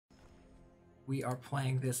we are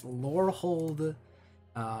playing this Lorehold,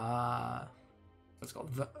 what's it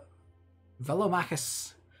called?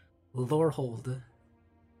 Velomachus Lorehold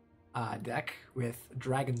deck with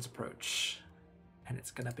Dragon's Approach. And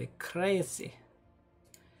it's gonna be crazy.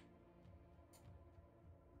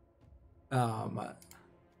 Yeah,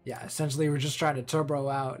 essentially we're just trying to turbo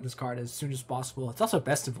out this card as soon as possible. It's also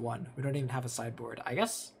best of one. We don't even have a sideboard. I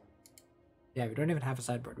guess. Yeah, we don't even have a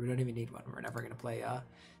sideboard. We don't even need one. We're never gonna play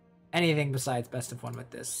anything besides best of one with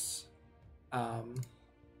this.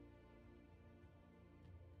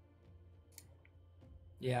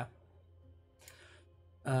 Yeah.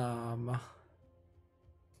 Sorry,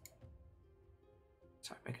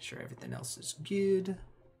 making sure everything else is good.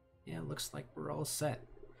 Yeah, looks like we're all set.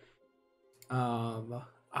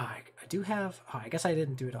 I do have. Oh, I guess I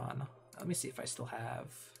didn't do it on. Let me see if I still have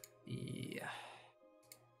the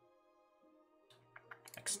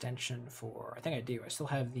extension for. I think I do. I still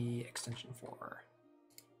have the extension for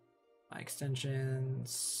my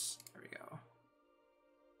extensions. There we go.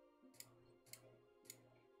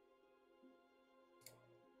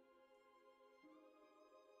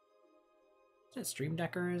 Is it Stream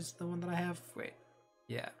Decker is the one that I have? Wait.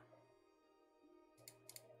 Yeah.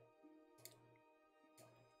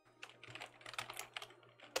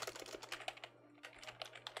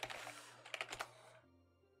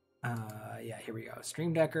 Yeah, here we go.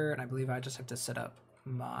 Stream Decker, and I believe I just have to set up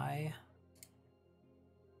my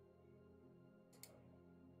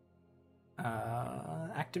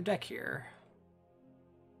active deck here.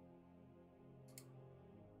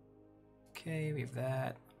 Okay, we have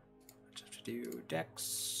that. Just have to do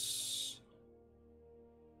decks.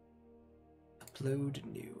 Upload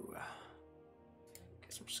new.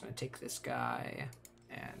 Guess I'm just gonna take this guy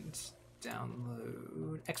and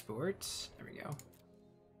download export. There we go.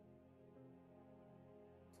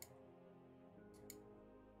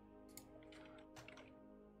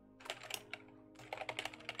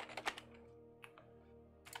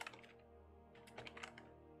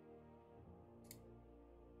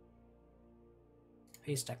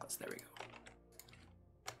 Paste decklist, there we go.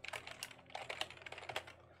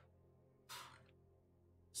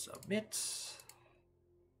 Submit.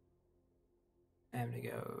 And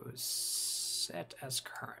it goes set as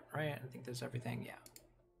current, right? I think there's everything, yeah.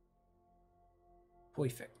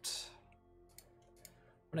 Perfect.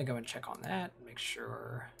 I'm gonna go and check on that, make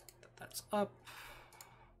sure that that's up.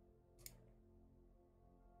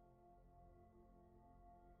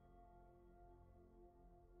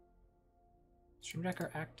 Stream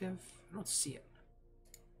Decker active? I don't see it.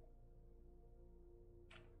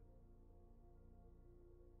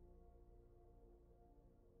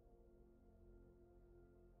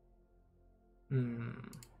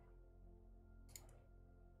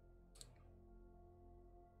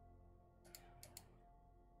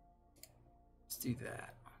 Let's do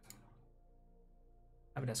that.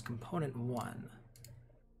 Have it as component 1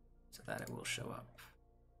 so that it will show up.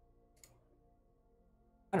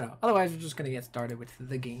 I don't know. Otherwise, we're just going to get started with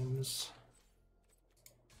the games.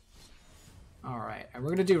 Alright, and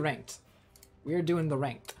we're going to do ranked. We're doing the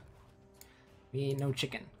ranked. We ain't no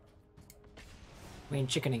chicken. We ain't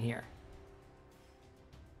chickening here.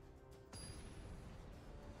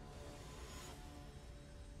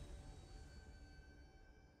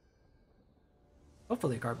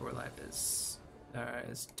 Hopefully Cardboard Life is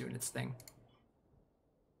doing its thing.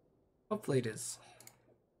 Hopefully it is.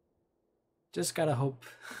 Just gotta hope.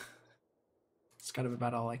 It's kind of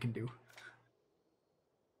about all I can do.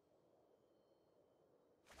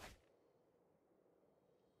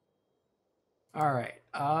 Alright,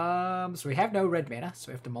 so we have no red mana, so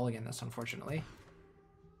we have to mulligan this, unfortunately.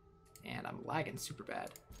 And I'm lagging super bad.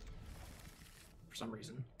 For some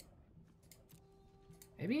reason.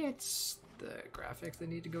 Maybe it's the graphics that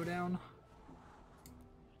need to go down.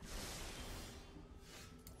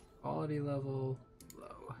 Quality level,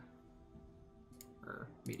 low. Or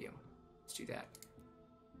medium. Let's do that.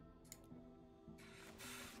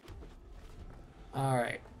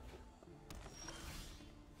 Alright.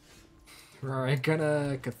 We're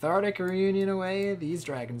gonna cathartic reunion away these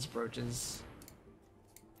Dragon's Approaches.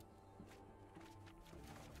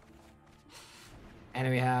 And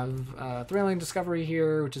we have Thrilling Discovery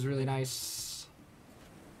here, which is really nice.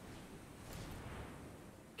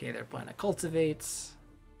 Okay, they're playing a Cultivate.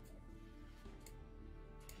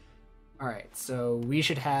 Alright, so we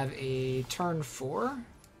should have a turn 4.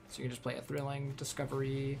 So you can just play a Thrilling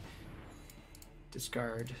Discovery.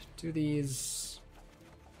 Discard 2 of these.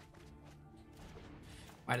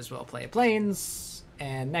 Might as well play Plains.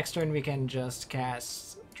 And next turn we can just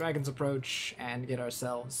cast Dragon's Approach and get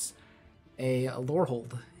ourselves a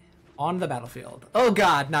Lorehold On the battlefield. Oh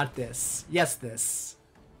god, not this. Yes, this.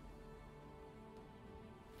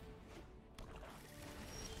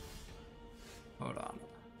 Hold on.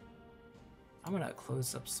 I'm gonna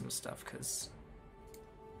close up some stuff because.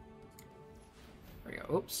 There we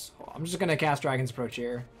go. Oops. Oh, I'm just gonna cast Dragon's Approach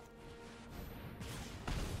here.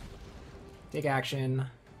 Take action.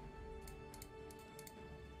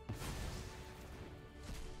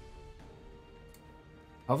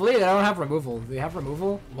 Hopefully they don't have removal. Do they have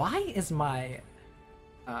removal? Why is my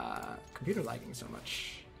computer lagging so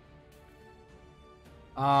much?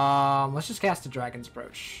 Let's just cast a Dragon's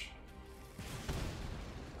Approach.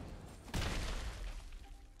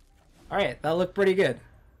 Alright, that looked pretty good.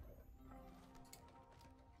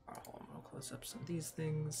 Oh, hold on, I'll close up some of these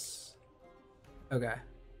things. Okay.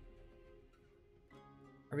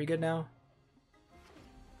 Are we good now?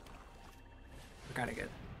 We're kinda good.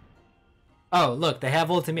 Oh, look, they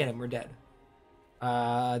have ultimatum. We're dead.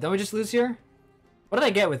 Don't we just lose here? What did I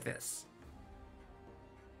get with this?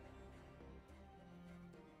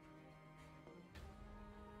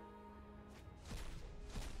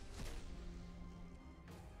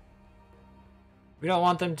 We don't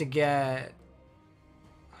want them to get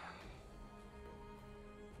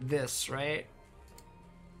this, right?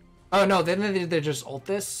 Oh no, then they just ult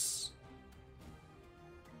this.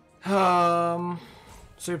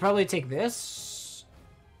 So we probably take this.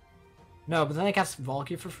 No, but then I cast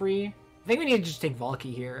Valky for free. I think we need to just take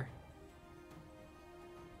Valky here.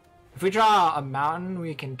 If we draw a mountain,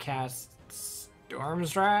 we can cast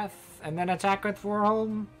Storm's Wrath and then attack with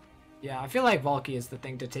Warholm. Yeah, I feel like Valky is the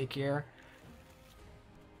thing to take here.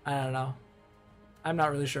 I don't know. I'm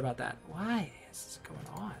not really sure about that. Why is this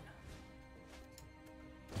going on?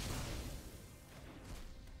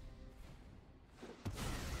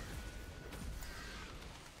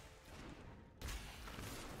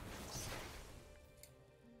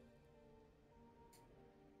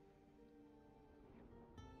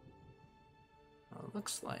 Well, it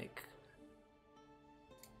looks like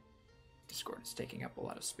Discord is taking up a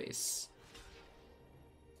lot of space.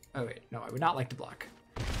 Oh wait, no, I would not like to block.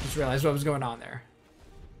 Just realized what was going on there.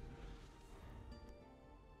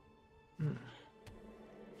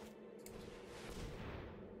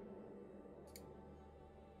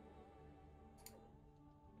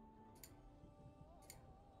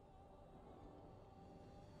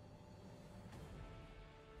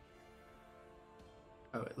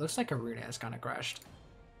 Oh, it looks like Arena has kind of crashed.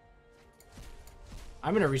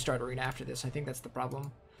 I'm gonna restart Arena after this. I think that's the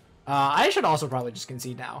problem. I should also probably just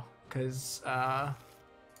concede now, because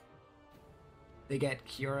they get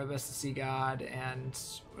Kiora, Best of Sea God, and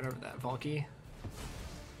whatever that, Valky.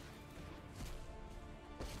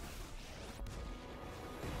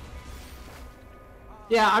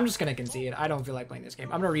 Yeah, I'm just gonna concede. I don't feel like playing this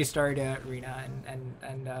game. I'm gonna restart Arena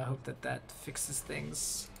and hope that that fixes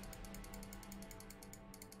things.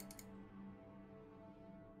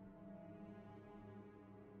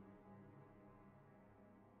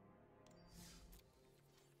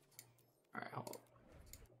 All right, hold on.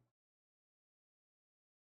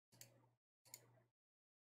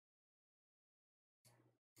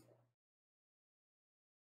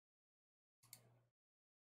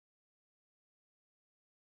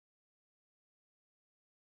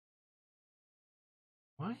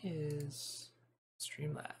 Why is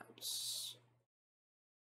Streamlabs?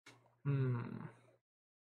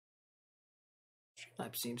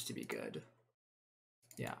 Streamlabs seems to be good.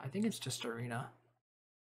 Yeah, I think it's just Arena.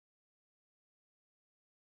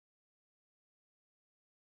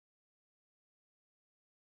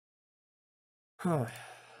 All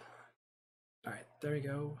right, there we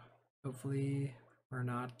go. Hopefully we're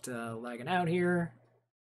not lagging out here.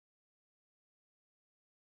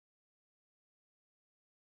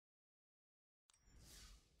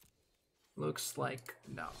 Looks like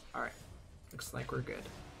no. All right, looks like we're good.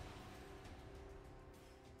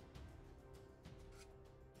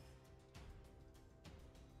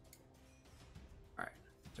 All right,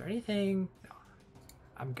 is there anything? No,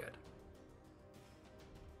 I'm good.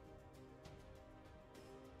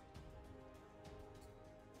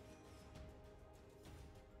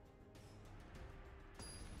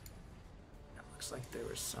 Looks like there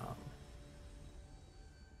was some.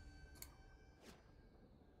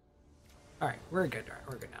 All right, we're good. All right,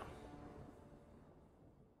 we're good now.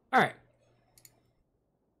 All right.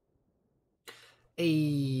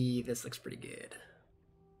 Hey, this looks pretty good.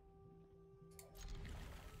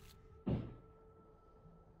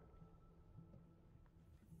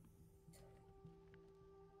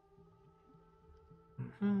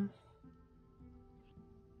 Mm-hmm.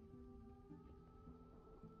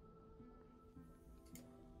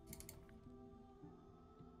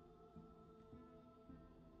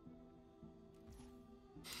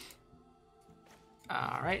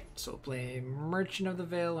 Alright, so we'll play Merchant of the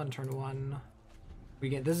Veil on turn 1. We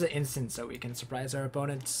get this is an instant, so we can surprise our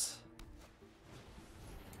opponents.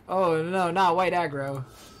 Oh no, not white aggro.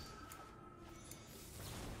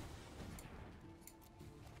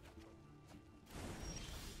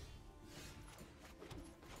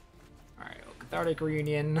 Alright, well, Cathartic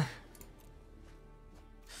Reunion.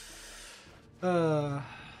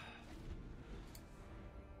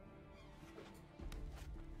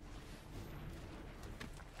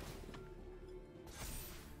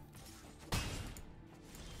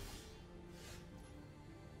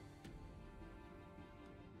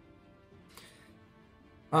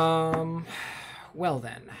 Well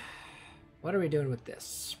then, what are we doing with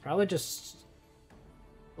this? Probably just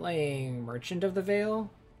playing Merchant of the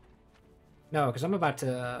Veil? No, because I'm about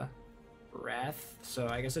to Wrath, so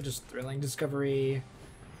I guess I just Thrilling Discovery,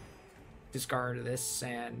 discard this,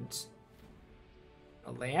 and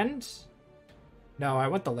a land? No, I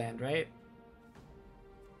want the land, right?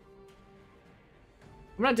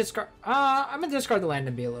 I'm gonna discard the land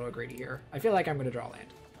and be a little greedy here. I feel like I'm gonna draw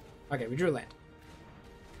land. Okay, we drew land.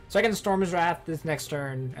 So I can Storm's Wrath this next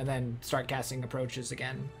turn, and then start casting approaches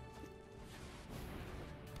again.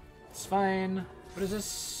 It's fine. What is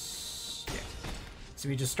this? Yeah. So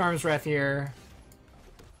we just Storm's Wrath here.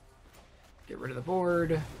 Get rid of the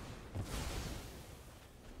board.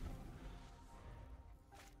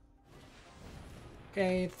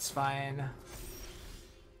 Okay, that's fine.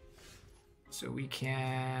 So we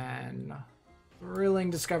can Thrilling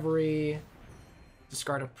Discovery,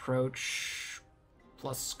 discard Approach,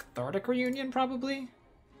 plus Cathartic Reunion, probably?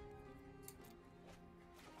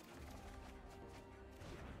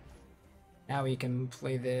 Now we can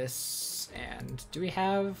play this, and do we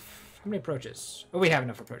have... how many approaches? Oh, we have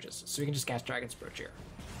enough approaches, so we can just cast Dragon's Approach here.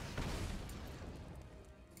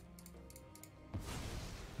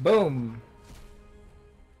 Boom!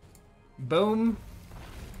 Boom.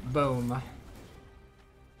 Boom.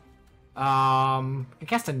 We can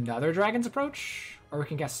cast another Dragon's Approach, or we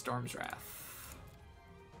can cast Storm's Wrath.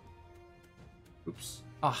 Oops.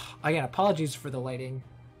 Oh, again, apologies for the lighting.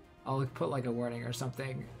 I'll put like a warning or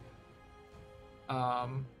something.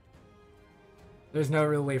 There's no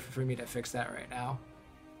real way for me to fix that right now.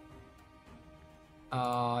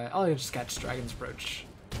 I'll just catch Dragon's Approach.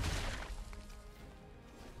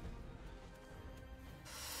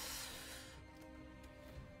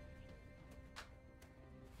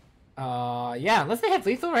 Yeah, unless they have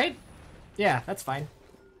lethal, right? Yeah, that's fine.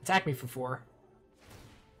 Attack me for 4.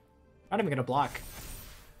 Not even gonna block.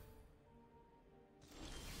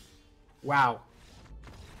 Wow.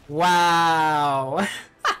 Wow!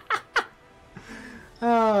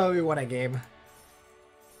 Oh, we won a game.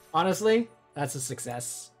 Honestly, that's a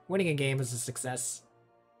success. Winning a game is a success,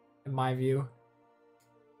 in my view.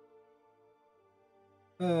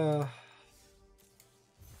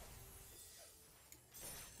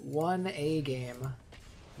 Won a game.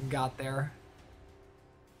 Got there.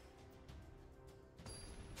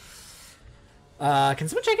 Can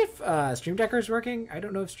someone check if Stream Decker is working? I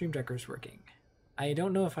don't know if Stream Decker is working. I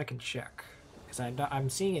don't know if I can check, because I'm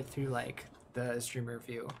seeing it through like the streamer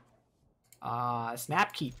view.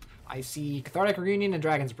 Snap Keep. I see Cathartic Reunion and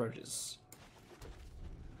Dragon's Approaches.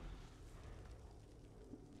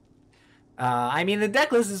 I mean, the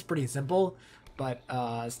deck list is pretty simple, but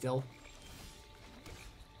still.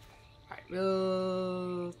 Alright,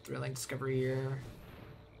 we'll Thrilling Discovery here.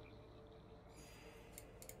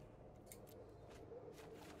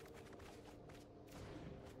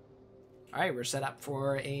 Alright, we're set up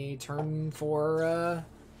for a turn for,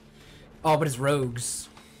 oh, but it's rogues.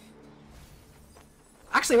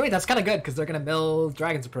 Actually, wait, that's kind of good, because they're going to mill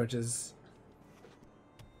Dragon's Approaches.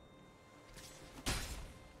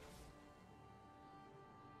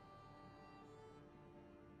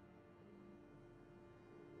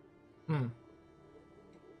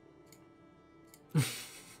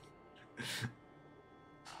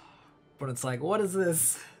 But it's like, what is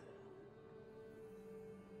this?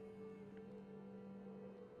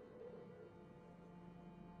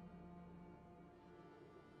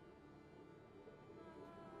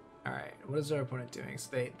 Alright, what is our opponent doing?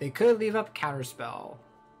 So they could leave up Counterspell.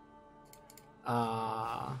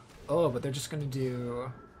 Oh, but they're just gonna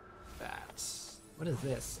do that. What is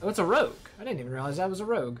this? Oh, it's a rogue. I didn't even realize that was a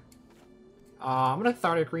rogue. I'm gonna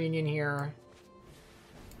Cathartic Reunion here.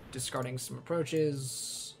 Discarding some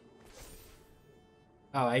approaches.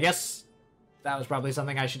 Oh, I guess that was probably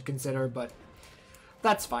something I should consider, but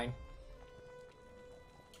that's fine.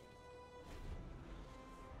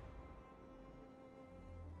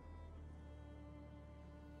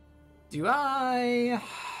 Do I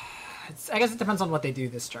guess it depends on what they do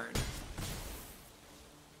this turn.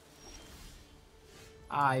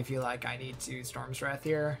 I feel like I need to Storm's Wrath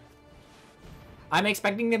here. I'm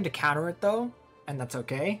expecting them to counter it though, and that's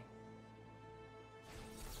okay.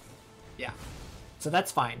 Yeah. So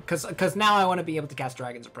that's fine, cause now I want to be able to cast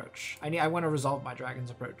Dragon's Approach. I want to resolve my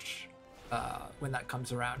Dragon's Approach when that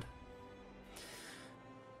comes around.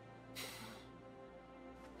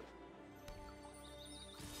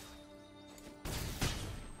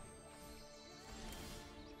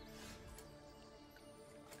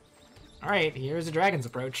 All right, here's a Dragon's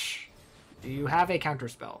Approach. Do you have a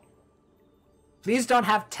counterspell? Please don't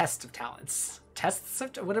have Test of Talents. Tests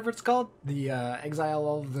of whatever it's called. The exile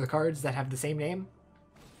all of the cards that have the same name.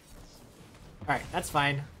 All right, that's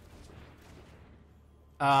fine.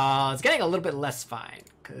 It's getting a little bit less fine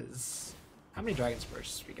because how many Dragon's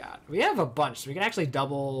Approaches we got? We have a bunch, so we can actually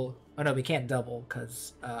double. Oh no, we can't double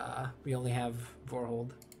because we only have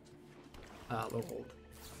Vorhold. Lowhold.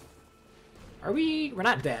 Are we? We're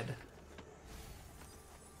not dead.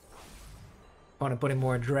 Opponent putting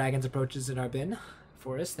more Dragon's Approaches in our bin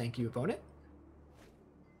for us. Thank you, opponent.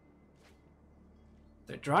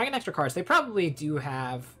 They're drawing an extra cards. They probably do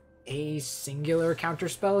have a singular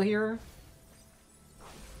counterspell here.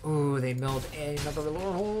 Ooh, they milled another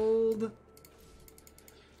Lorehold.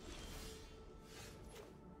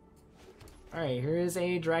 Alright, here is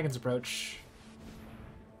a Dragon's Approach.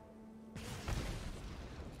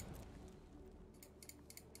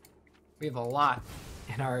 We have a lot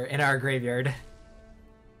in our graveyard.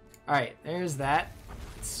 Alright, there's that.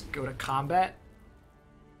 Let's go to combat.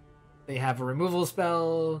 They have a removal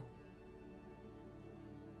spell.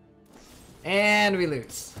 And we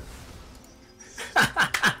lose.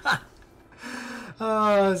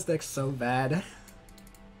 Oh, this deck's so bad.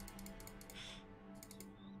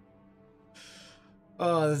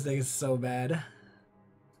 Oh, this deck is so bad.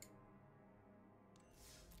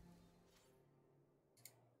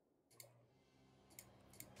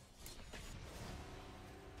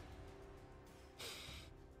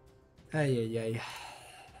 Ay, ay, ay.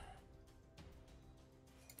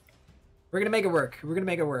 We're gonna make it work. We're gonna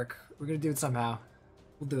make it work. We're gonna do it somehow.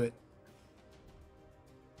 We'll do it.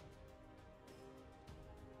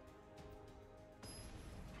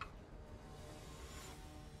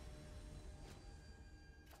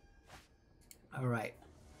 All right.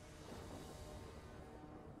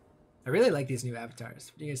 I really like these new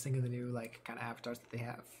avatars. What do you guys think of the new like kind of avatars that they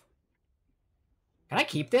have? Can I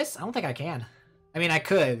keep this? I don't think I can. I mean, I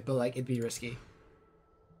could, but like it'd be risky.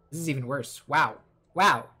 This is even worse. Wow.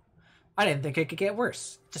 Wow. I didn't think it could get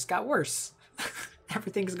worse. It just got worse.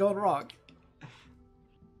 Everything's going wrong.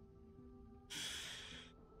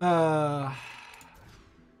 Alright,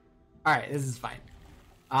 this is fine.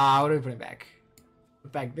 What are we putting back?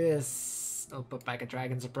 Put back this. I'll put back a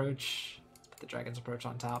Dragon's Approach. Put the Dragon's Approach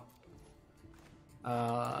on top.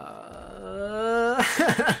 Oh,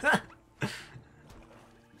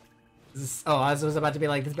 I was about to be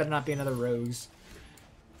like, this better not be another Rose.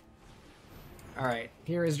 Alright,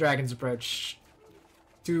 here is Dragon's Approach.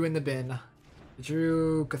 2 in the bin.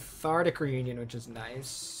 Drew Cathartic Reunion, which is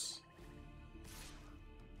nice.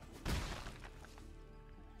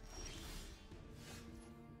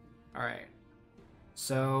 Alright.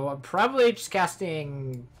 So, I'm probably just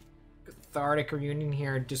casting Cathartic Reunion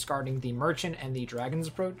here, discarding the Merchant and the Dragon's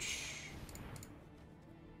Approach.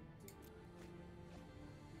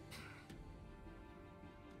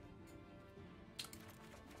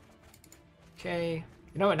 Okay.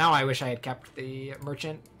 You know what? Now I wish I had kept the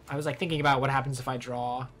Merchant. I was like thinking about what happens if I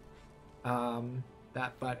draw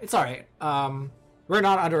that, but it's alright. We're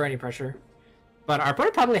not under any pressure. But our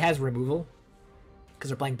opponent probably has removal because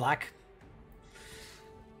they're playing black.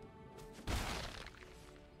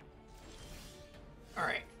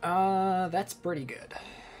 Alright. That's pretty good. I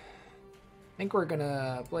think we're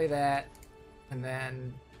gonna play that and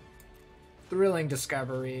then Thrilling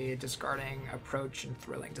Discovery, discarding Approach and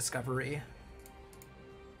Thrilling Discovery.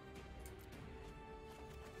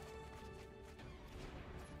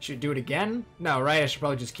 Should do it again? No, right? I should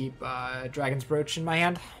probably just keep Dragon's Approach in my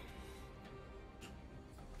hand.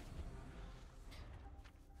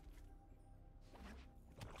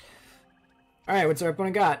 Alright, what's our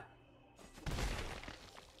opponent got?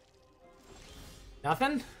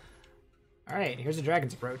 Nothing? Alright, here's a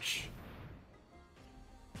Dragon's Approach.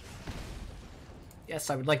 Yes,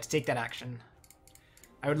 I would like to take that action.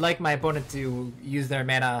 I would like my opponent to use their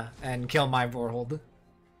mana and kill my Lorehold.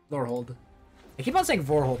 I keep on saying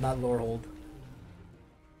Vorhold, not Lorehold.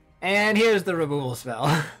 And here's the removal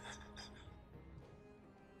spell.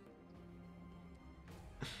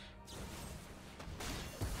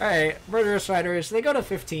 Alright, Murderous Riders, they go to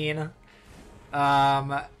 15.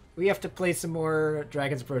 We have to play some more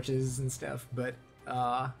Dragon's Approaches and stuff, but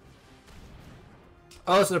Oh,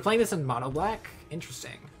 so they're playing this in mono black?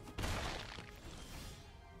 Interesting.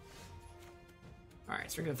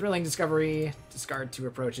 Alright, so we're gonna Thrilling Discovery, discard 2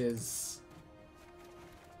 approaches.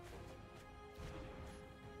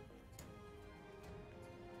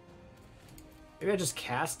 Maybe I just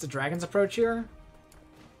cast the Dragon's Approach here?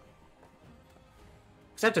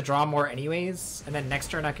 Because I have to draw more anyways, and then next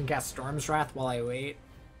turn I can cast Storm's Wrath while I wait.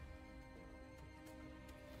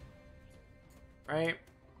 Right?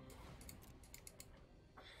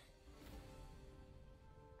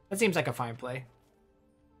 That seems like a fine play.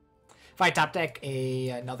 If I top deck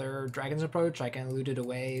another Dragon's Approach, I can loot it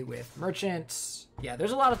away with Merchant. Yeah,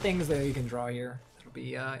 there's a lot of things that you can draw here. That'll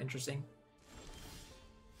be interesting.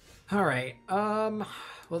 Alright, well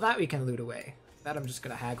that we can loot away. That I'm just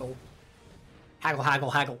gonna haggle. Haggle, haggle,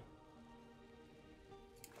 haggle.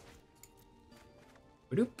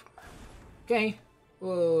 Badoop. Okay,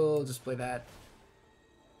 we'll just play that.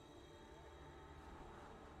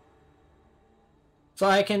 So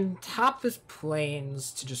I can top this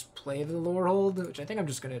Plains to just play the Lore Hold, which I think I'm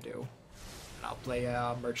just gonna do. And I'll play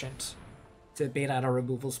a Merchant to bait out a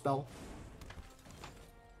removal spell.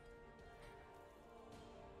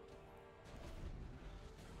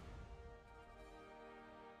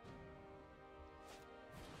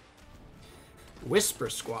 Whisper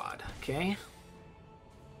Squad, okay.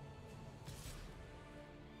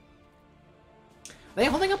 Are they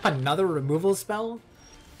holding up another removal spell?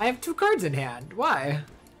 I have 2 cards in hand. Why?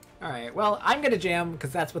 Alright, well, I'm gonna jam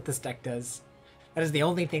because that's what this deck does. That is the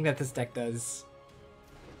only thing that this deck does.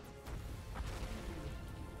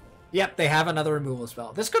 Yep, they have another removal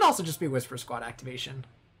spell. This could also just be Whisper Squad activation.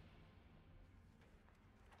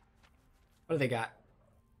 What do they got?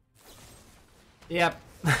 Yep.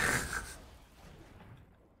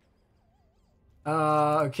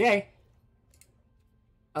 Okay.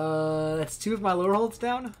 That's 2 of my Lore Holds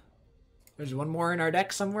down. There's 1 more in our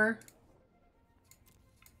deck somewhere.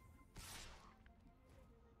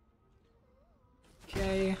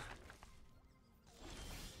 Okay.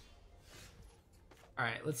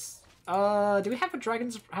 Alright, let's... do we have a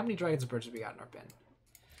Dragon's... How many Dragon's Approaches we got in our bin?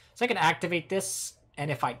 So I can activate this, and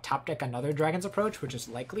if I top deck another Dragon's Approach, which is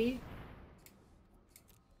likely,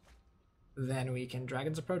 then we can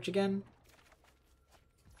Dragon's Approach again.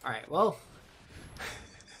 Alright, well...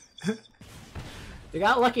 we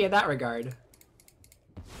got lucky in that regard.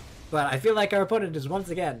 But I feel like our opponent is once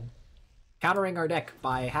again countering our deck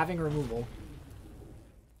by having removal.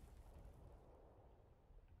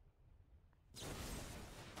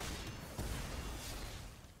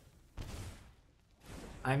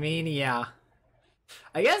 I mean, yeah.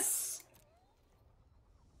 I guess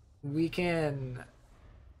we can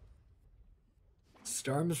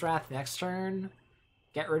Storm's Wrath next turn,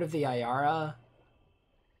 get rid of the Ayara,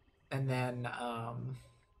 and then I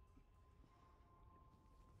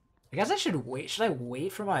guess I should wait. Should I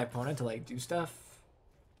wait for my opponent to like do stuff?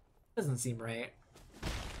 Doesn't seem right. I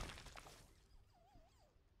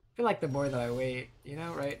feel like the more that I wait, you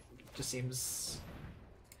know, right? Just seems...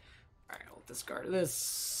 Alright, I'll discard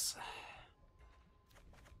this.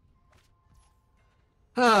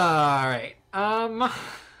 Alright,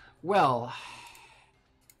 well...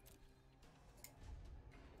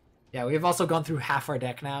 Yeah, we've also gone through half our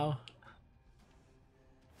deck now.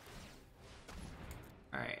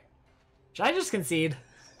 Alright. Should I just concede?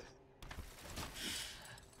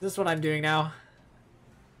 Is this what I'm doing now?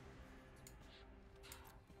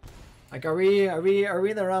 Like, are we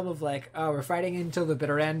in the realm of like, oh, we're fighting until the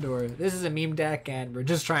bitter end, or this is a meme deck and we're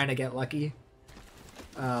just trying to get lucky?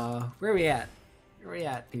 Where are we at? Where are we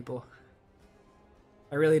at, people?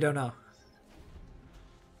 I really don't know.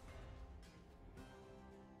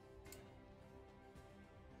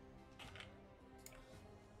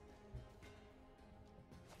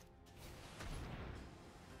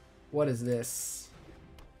 What is this?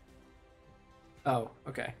 Oh,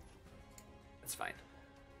 okay. That's fine.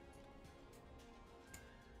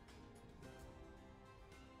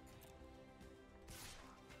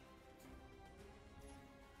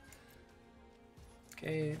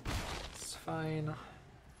 Okay, it's fine.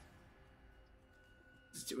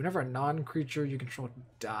 Whenever a non-creature you control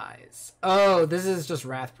dies. Oh, this is just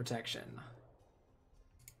Wrath Protection.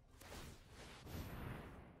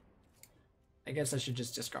 I guess I should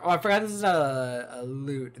just discard. Oh, I forgot this is a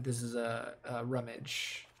loot. This is a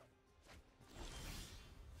rummage.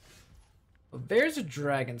 Well, there's a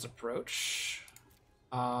Dragon's Approach.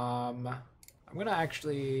 I'm gonna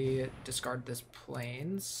actually discard this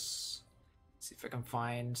Plains. See if I can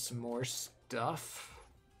find some more stuff.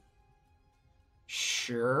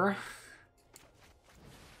 Sure.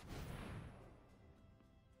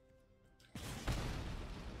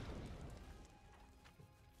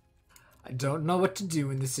 I don't know what to do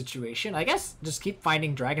in this situation. I guess just keep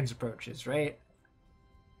finding Dragon's Approaches, right?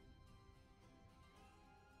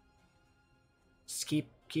 Just keep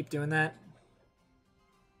doing that.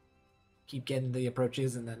 Keep getting the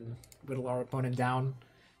approaches and then whittle our opponent down.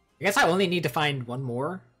 I guess I only need to find one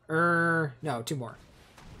more. No, two more.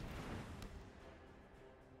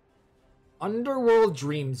 Underworld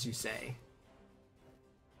Dreams, you say?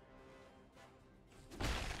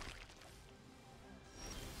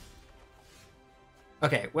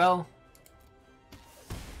 Okay, well...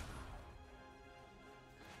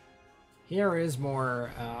 Here is more,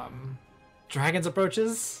 Dragon's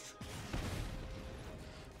Approaches.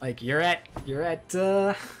 Like, you're at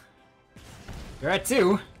 2.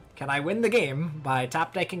 Can I win the game by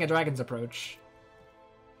top decking a Dragon's Approach?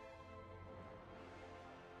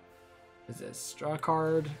 Is this draw a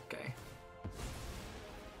card? Okay.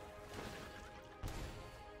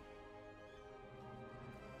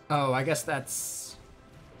 Oh, I guess that's...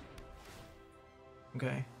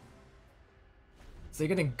 Okay. So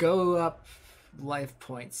you're gonna go up life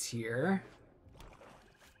points here.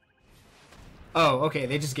 Oh, okay,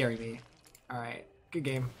 they just Gary me. Alright, good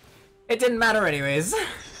game. It didn't matter anyways.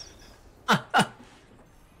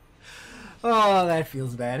 Oh, that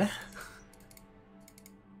feels bad.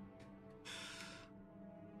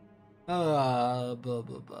 Blah, blah,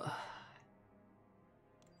 blah.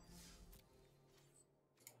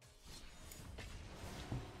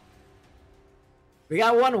 We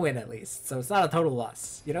got one win at least, so it's not a total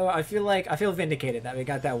loss. You know, I feel vindicated that we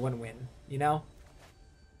got that one win, you know?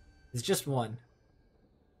 It's just one.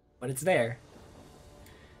 But it's there.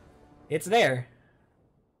 It's there.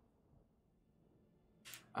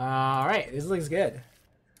 Alright, this looks good.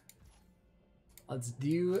 Let's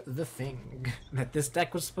do the thing that this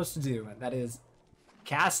deck was supposed to do, and that is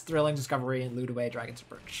cast Thrilling Discovery and loot away Dragon's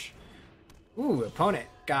Approach. Ooh, opponent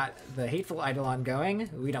got the Hateful Eidolon going.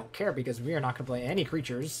 We don't care because we are not going to play any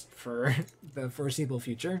creatures for the foreseeable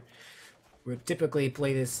future. We would typically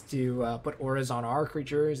play this to put auras on our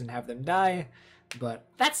creatures and have them die, but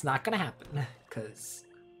that's not going to happen because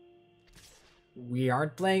we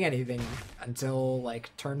aren't playing anything until, like,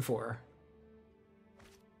 turn 4.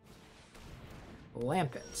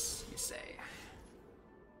 Lampants, you say.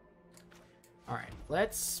 Alright,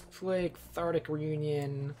 let's play Cathartic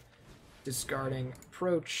Reunion, discarding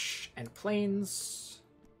Approach and Plains.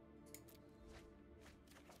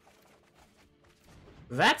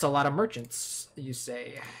 That's a lot of merchants, you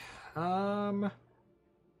say. Alright,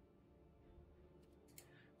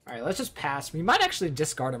 let's just pass. We might actually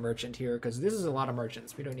discard a merchant here, because this is a lot of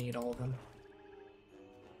merchants. We don't need all of them.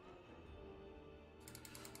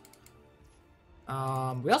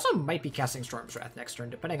 We also might be casting Storm's Wrath next turn,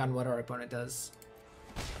 depending on what our opponent does.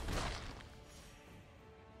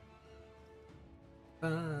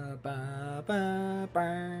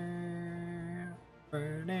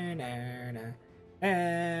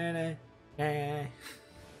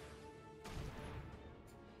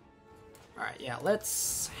 Alright, yeah,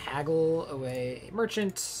 let's haggle away a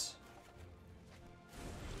merchant.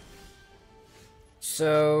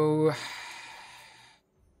 So...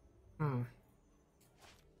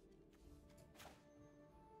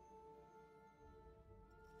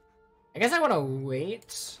 I guess I want to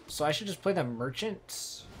wait, so I should just play the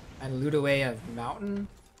merchant and loot away a mountain,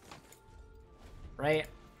 right?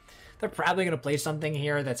 They're probably going to play something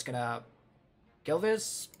here that's going to kill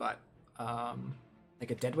this, but,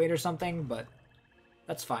 like a deadweight or something, but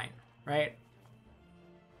that's fine, right?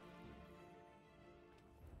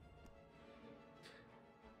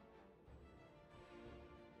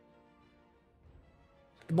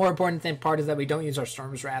 The more important part is that we don't use our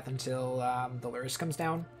Storm's Wrath until the Lurrus comes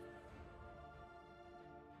down.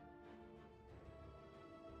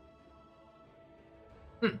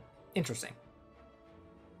 Interesting.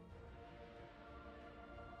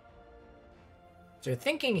 So they're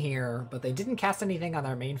thinking here, but they didn't cast anything on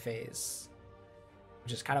their main phase,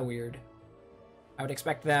 which is kind of weird. I would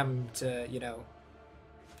expect them to, you know,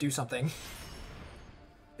 do something.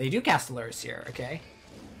 They do cast Lurrus here, okay.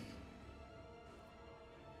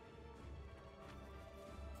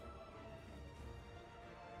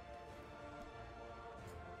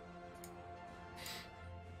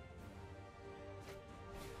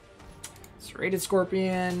 Serrated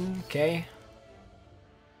Scorpion, okay.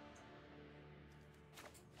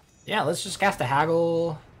 Yeah, let's just cast a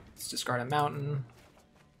Haggle. Let's discard a Mountain.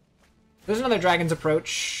 There's another Dragon's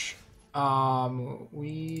Approach.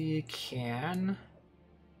 We can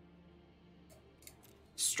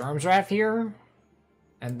Storm's Wrath here,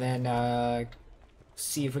 and then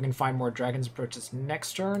see if we can find more Dragon's Approaches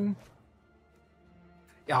next turn.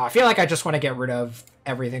 Yeah, I feel like I just want to get rid of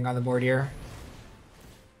everything on the board here.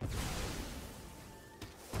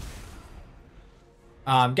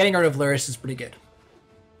 Getting rid of Luris is pretty good.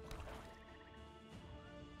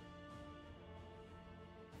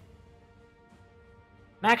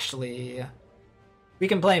 Actually, we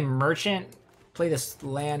can play Merchant, play this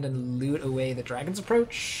land and loot away the Dragon's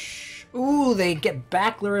Approach. Ooh, they get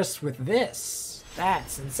back Luris with this.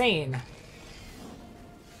 That's insane.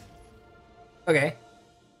 Okay.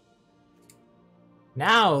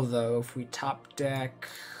 Now, though, if we top deck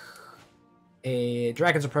a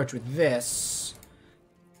Dragon's Approach with this,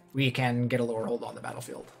 we can get a lower hold on the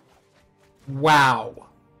battlefield. Wow.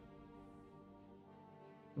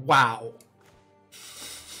 Wow.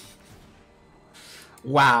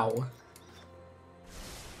 Wow.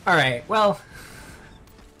 Alright, well,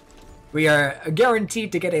 we are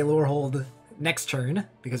guaranteed to get a lower hold next turn,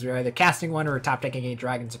 because we're either casting one or top decking a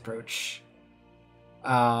Dragon's Approach.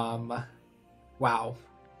 Wow.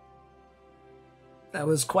 That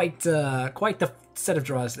was quite the set of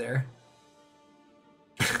draws there.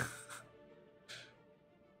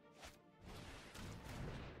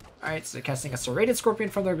 Alright, so casting a Serrated Scorpion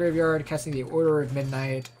from their graveyard, casting the Order of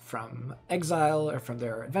Midnight from Exile, or from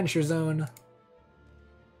their Adventure Zone. What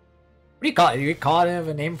do you call it? Do you call it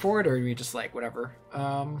a name for it, or are we just like, whatever?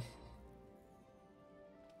 I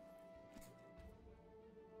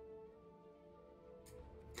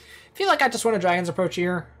feel like I just want a Dragon's Approach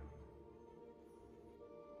here.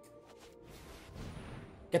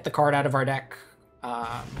 Get the card out of our deck.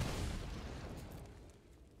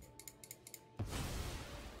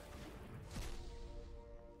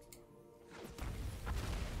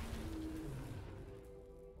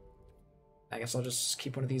 I guess I'll just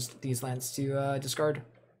keep one of these lands to discard.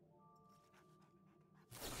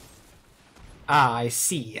 Ah, I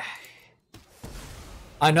see.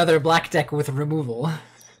 Another black deck with removal.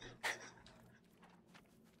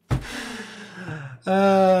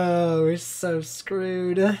 Oh, we're so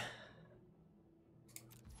screwed.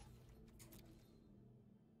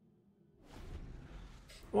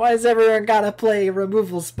 Why does everyone gotta play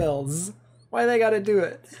removal spells? Why they gotta do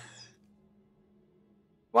it?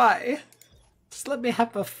 Why? Just let me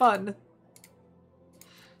have my fun.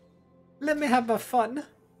 Let me have my fun.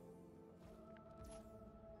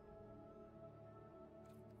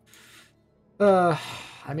 I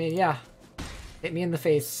mean, yeah. Hit me in the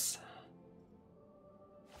face.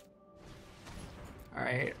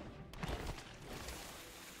 Alright.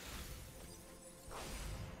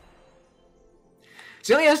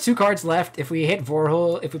 So he only has 2 cards left. If we hit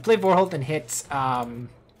Vorhold, if we play Vorhold and hit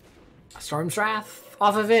Storm's Wrath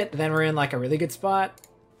off of it, then we're in like a really good spot.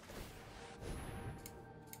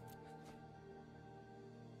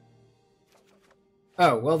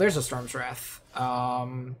 Oh, well, there's a Storm's Wrath.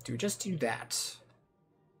 Do we just do that?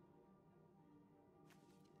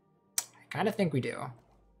 I kind of think we do.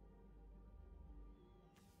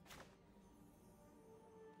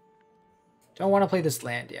 Don't want to play this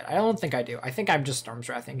land yet. I don't think I do. I think I'm just Storm's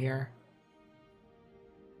Wrathing here.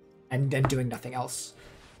 And then doing nothing else.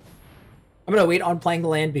 I'm going to wait on playing the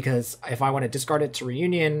land because if I want to discard it to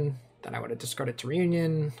Reunion, then I want to discard it to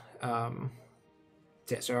Reunion.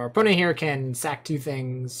 So our opponent here can sack 2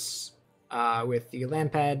 things with the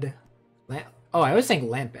Lampad. Oh, I was saying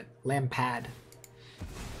Lampad. Lampad.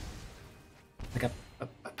 Like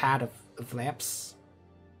a pad of lamps.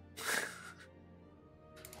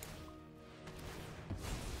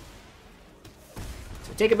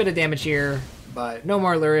 So take a bit of damage here, but no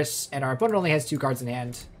more Luris, and our opponent only has 2 cards in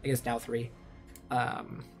hand. I guess now 3.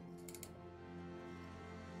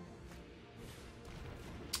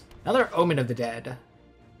 Another Omen of the Dead.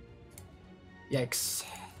 Yikes.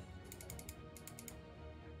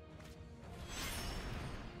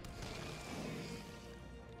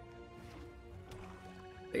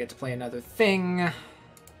 They get to play another thing.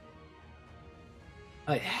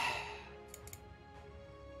 Oh, yeah.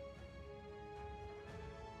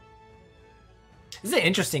 This is an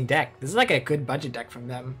interesting deck. This is like a good budget deck from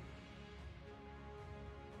them.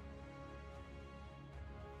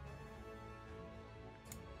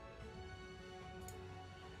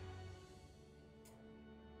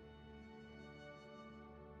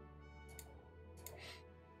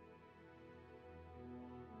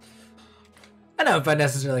 I don't know if I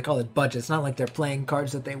necessarily call it budget. It's not like they're playing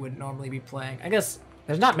cards that they would normally be playing. I guess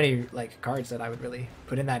there's not many like cards that I would really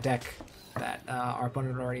put in that deck that our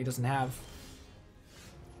opponent already doesn't have.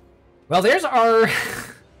 Well, there's our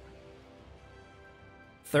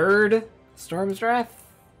third Storm's Wrath.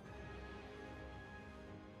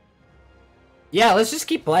 Yeah, let's just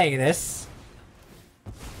keep playing this.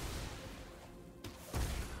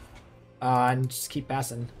 And just keep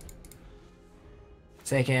passing.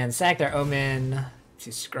 So they can sack their Omen to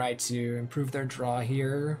scry to improve their draw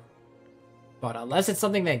here. But unless it's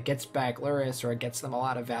something that gets back Luris or gets them a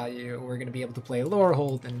lot of value, we're going to be able to play Lore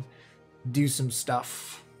Hold and do some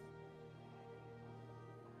stuff.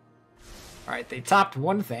 Alright, they topped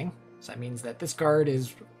one thing. So that means that this card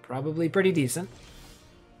is probably pretty decent.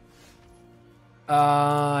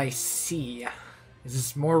 I see. Is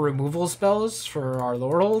this more removal spells for our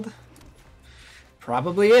Lore Hold?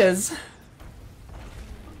 Probably is.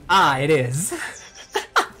 Ah, it is.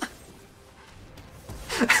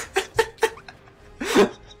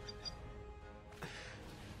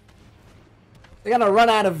 They gotta run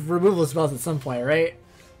out of removal spells at some point, right?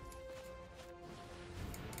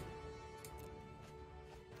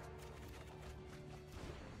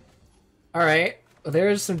 Alright, well,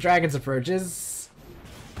 there's some Dragon's Approaches.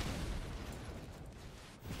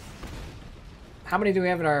 How many do we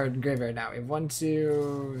have in our graveyard now? We have 1,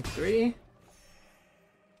 2, 3.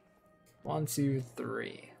 1, 2,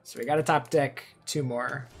 3. So we got a top deck 2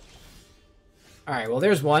 more. Alright, well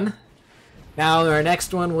there's one. Now our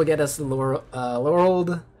next one will get us the Lore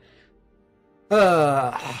Hold.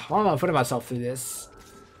 Why am I putting myself through this?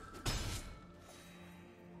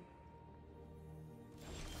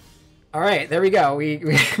 Alright, there we go. We're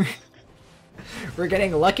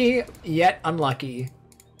getting lucky, yet unlucky.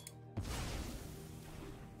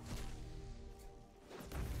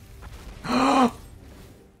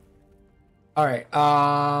 Alright,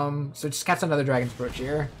 so just cast another Dragon's Approach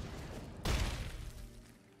here.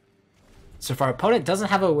 So if our opponent doesn't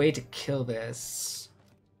have a way to kill this,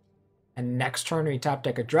 and next turn we top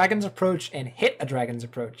deck a Dragon's Approach and hit a Dragon's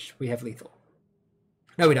Approach, we have lethal.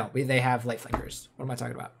 No, we don't. They have Lifelinkers. What am I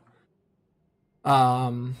talking about?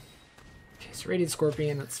 Okay, so Radiant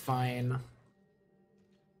Scorpion, that's fine.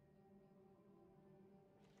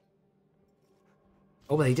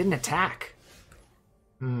 Oh, but they didn't attack.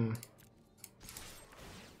 I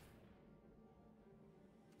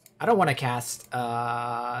don't want to cast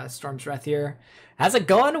Storm's Wrath here. How's it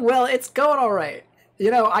going? Well, it's going all right.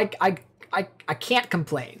 You know, I can't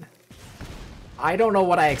complain. I don't know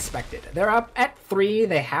what I expected. They're up at 3.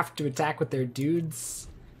 They have to attack with their dudes.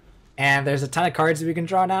 And there's a ton of cards that we can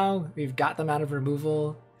draw now. We've got them out of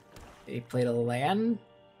removal. They played a land.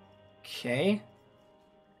 Okay.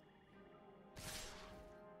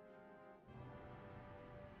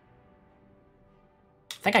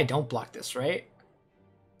 I think I don't block this, right?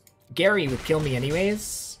 Gary would kill me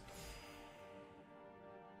anyways.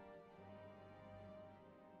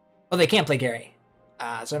 Oh, they can't play Gary. So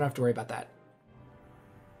I don't have to worry about that.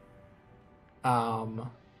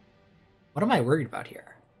 What am I worried about here?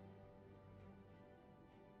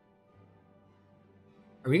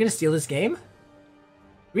 Are we gonna steal this game?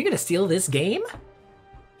 Are we gonna steal this game?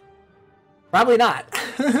 Probably not.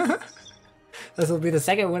 This will be the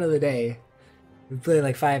second win of the day. We've played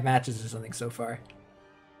like 5 matches or something so far.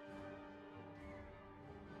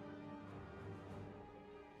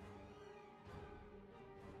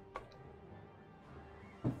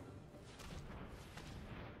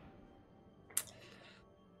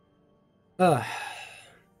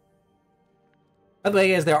 By the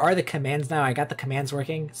way, guys, there are the commands now. I got the commands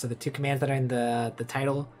working. So the 2 commands that are in the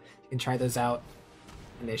title, you can try those out.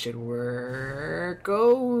 And they should work.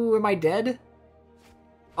 Oh, am I dead?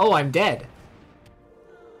 Oh, I'm dead.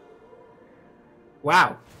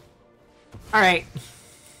 Wow. Alright.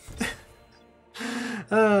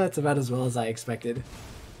 That's about as well as I expected.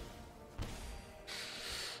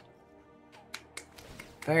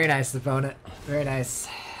 Very nice, opponent. Very nice.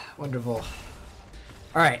 Wonderful.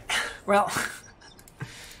 Alright. Well...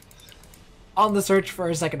 on the search for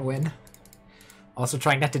a second win. Also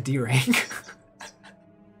trying not to D-rank.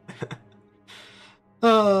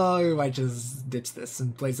 Oh, we might just ditch this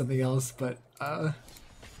and play something else, but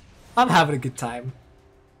I'm having a good time.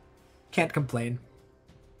 Can't complain.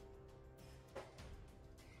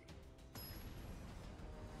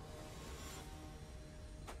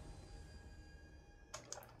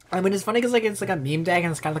 I mean, it's funny because like it's like a meme deck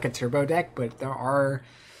and it's kind of like a turbo deck, but there are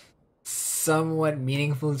somewhat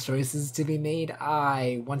meaningful choices to be made.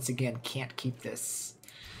 I once again can't keep this.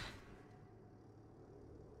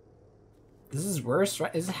 This is worse,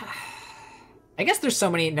 right? I guess there's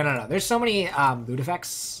so many. No. There's so many loot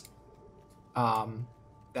effects that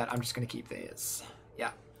I'm just gonna keep these.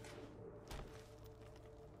 Yeah.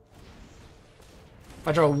 If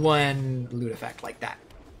I draw 1 loot effect like that,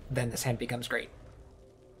 then this hand becomes great.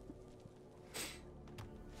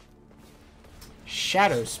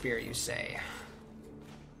 Shadow Spear, you say?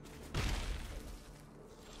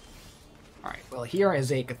 Alright, well here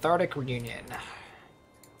is a Cathartic Reunion.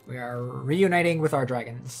 We are reuniting with our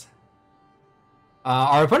dragons.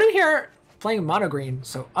 Our opponent here playing mono green,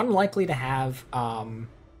 so unlikely to have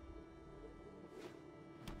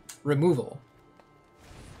removal.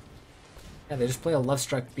 Yeah, they just play a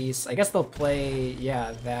Lovestruck Beast. I guess they'll play,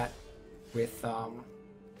 yeah, that with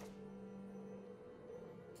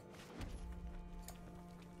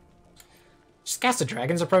just cast a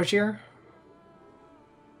Dragon's Approach here.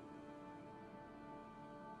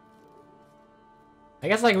 I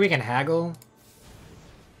guess like we can haggle.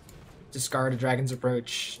 Discard a Dragon's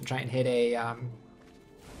Approach and try and hit a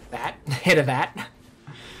hit a that.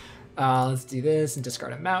 Let's do this and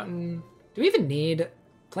discard a mountain. Do we even need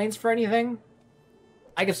planes for anything?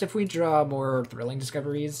 I guess if we draw more thrilling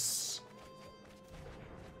discoveries.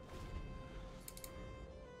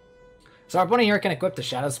 So our opponent here can equip the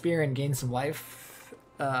Shadow Spear and gain some life.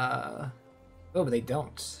 Oh, but they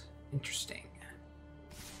don't. Interesting.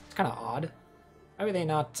 It's kind of odd. Why would they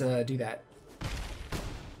not do that?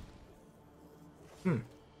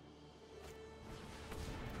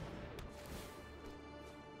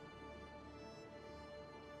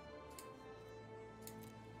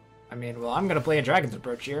 I mean, well, I'm gonna play a Dragon's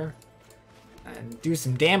Approach here. And do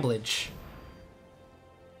some damage.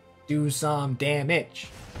 Do some damage.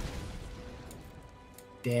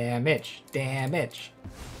 Damage. Damage.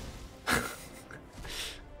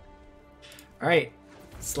 Alright.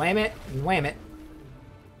 Slam it and wham it.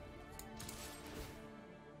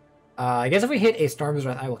 I guess if we hit a Storm's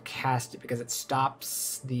Wrath, I will cast it because it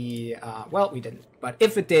stops the... well, we didn't. But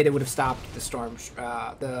if it did, it would have stopped the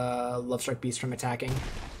the Lovestruck Beast from attacking.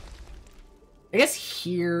 I guess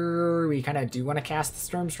here we kind of do want to cast the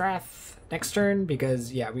Storm's Wrath next turn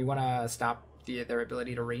because, yeah, we want to stop their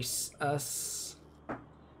ability to race us.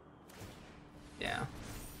 Yeah.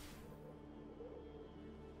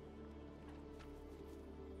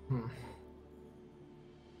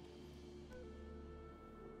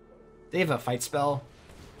 They have a fight spell.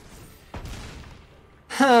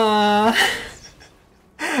 As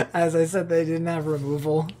I said, they didn't have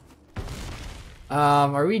removal.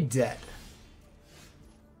 Are we dead?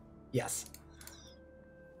 Yes.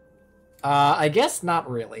 I guess not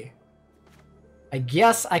really. I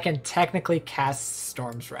guess I can technically cast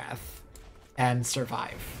Storm's Wrath and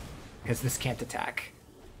survive, because this can't attack.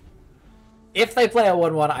 If they play a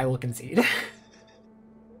 1-1, I will concede.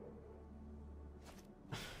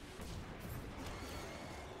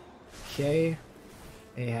 Okay.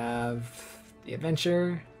 They have the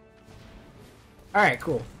Adventure. Alright,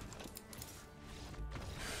 cool.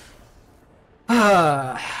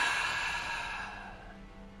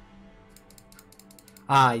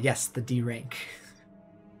 Yes, the D rank.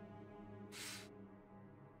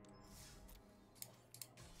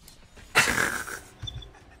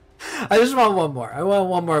 I just want one more. I want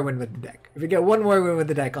one more win with the deck. If we get one more win with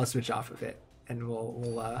the deck, I'll switch off of it, and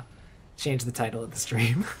we'll change the title of the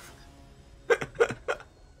stream.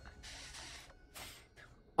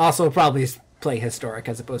 Also, probably play Historic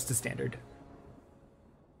as opposed to Standard.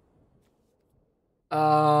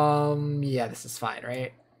 Yeah, this is fine,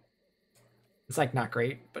 right? It's like not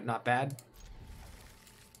great, but not bad.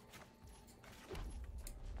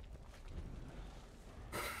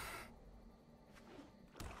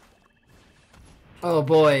 Oh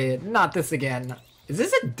boy, not this again. Is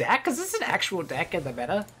this a deck? Is this an actual deck in the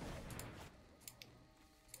meta?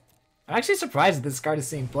 I'm actually surprised that this card is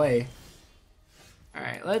seeing play.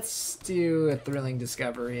 Alright, let's do a Thrilling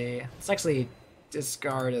Discovery. Let's actually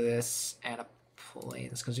discard this and a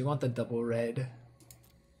Plains, because we want the double red.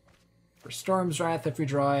 For Storm's Wrath, if we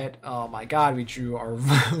draw it. Oh my god, we drew our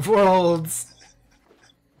worlds.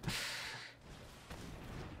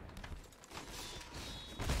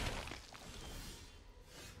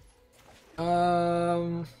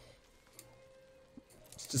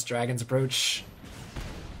 It's just Dragon's Approach.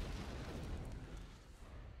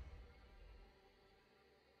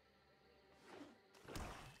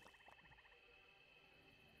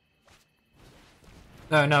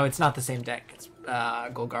 No, it's not the same deck. It's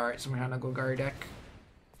Golgari, some kind of Golgari deck.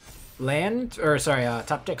 Land, or sorry,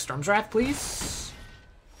 top deck Storm's Wrath, please.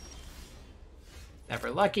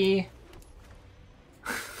 Never lucky.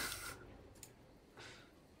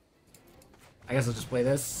 I guess I'll just play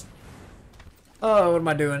this. Oh, what am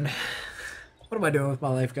I doing? What am I doing with my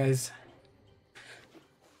life, guys?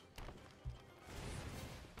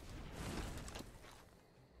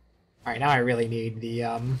 Alright, now I really need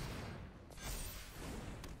the,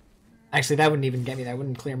 Actually, that wouldn't even get me. That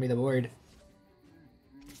wouldn't clear me the board.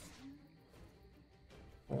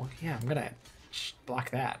 Well, yeah, I'm gonna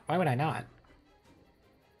block that. Why would I not?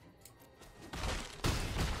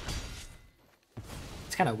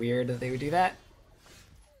 It's kind of weird that they would do that.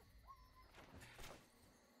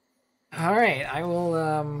 Alright, I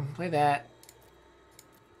will play that.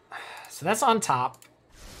 So that's on top.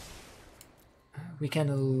 We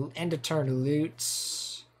can end a turn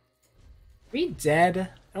loot. Are we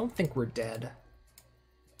dead? I don't think we're dead.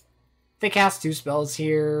 They cast 2 spells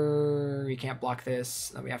here. We can't block this.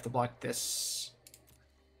 Then we have to block this.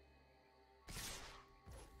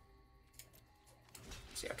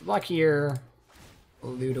 So you have to block here.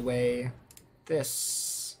 We'll loot away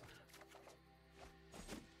this.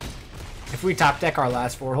 If we top deck our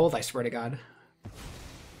last 4 hold, I swear to God.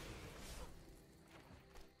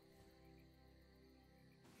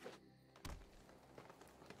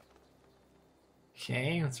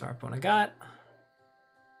 Okay, that's what our opponent got.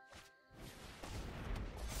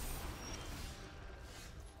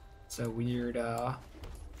 It's a weird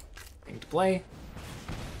thing to play.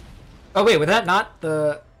 Oh wait, was that not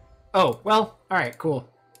the... Oh, well, alright, cool.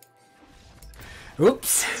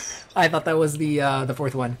 Oops. I thought that was the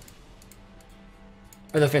 4th one.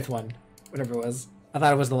 Or the 5th one. Whatever it was. I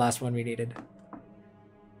thought it was the last one we needed.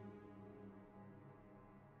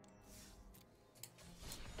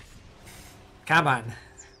 Come on.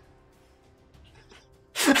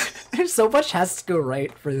 There's so much has to go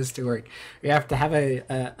right for this to work. We have to have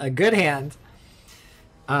a good hand.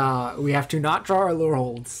 We have to not draw our lure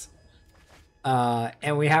holds.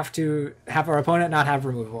 And we have to have our opponent not have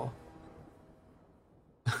removal.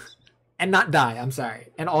 And not die, I'm sorry.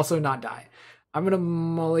 And also not die. I'm gonna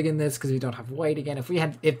mulligan this because we don't have white again.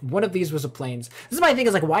 If one of these was a plains. This is my thing,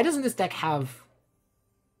 is like, why doesn't this deck have...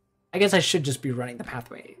 I guess I should just be running the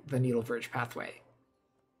pathway, the Needle Verge pathway.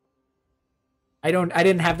 I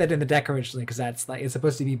didn't have that in the deck originally because that's like, it's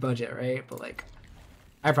supposed to be budget, right? But like,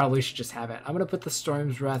 I probably should just have it. I'm gonna put the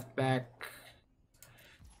Storm's Wrath back.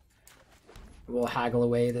 We'll haggle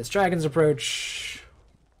away this Dragon's Approach.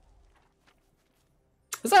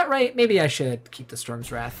 Is that right? Maybe I should keep the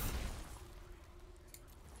Storm's Wrath.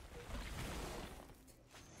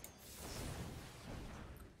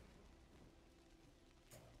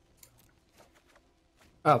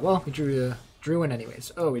 Oh, well, we drew one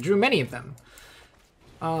anyways. Oh, we drew many of them.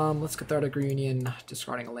 Let's Cathartic Reunion,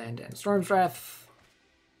 discarding a land and Storm's Wrath.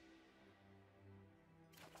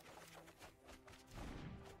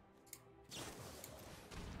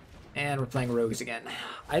 And we're playing Rogues again.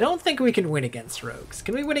 I don't think we can win against Rogues.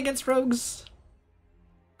 Can we win against Rogues?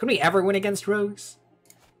 Can we ever win against Rogues?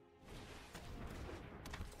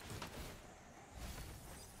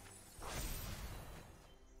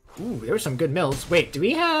 Ooh, there were some good mills. Wait, do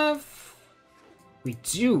we have... We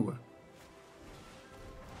do.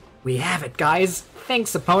 We have it, guys.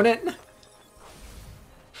 Thanks, opponent.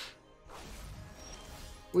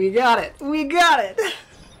 We got it. We got it.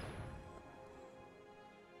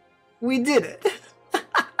 We did it.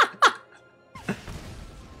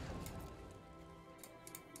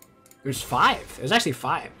 There's 5. There's actually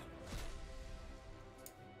 5.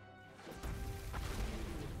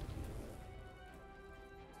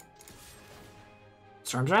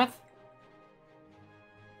 Storm's Wrath?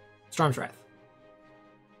 Storm's Wrath.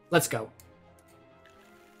 Let's go.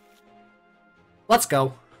 Let's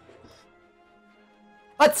go.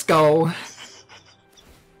 Let's go.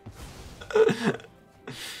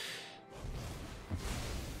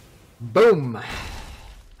 Boom.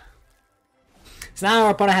 So now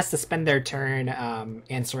our opponent has to spend their turn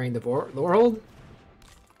answering the lore hold.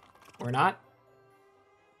 Or not.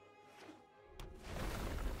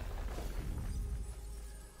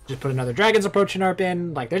 Just put another Dragon's Approach in our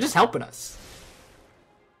bin. Like, they're just helping us.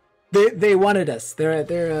 They wanted us.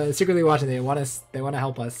 They're secretly watching. They want us. They want to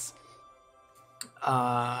help us.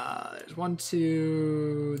 There's 1,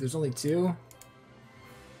 2. There's only 2.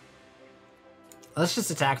 Let's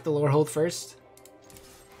just attack the lore hold first.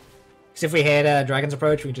 Because if we hit a Dragon's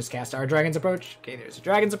Approach, we can just cast our Dragon's Approach. Okay, there's a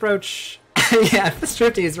Dragon's Approach. Yeah, the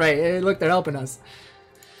Stripty is right. Hey, look, they're helping us.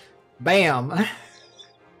 Bam.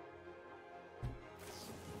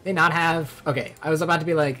 They not have... Okay, I was about to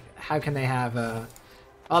be like, how can they have...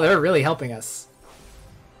 Oh, they're really helping us.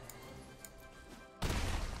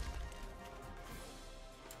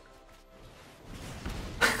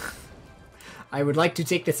 I would like to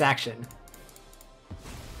take this action.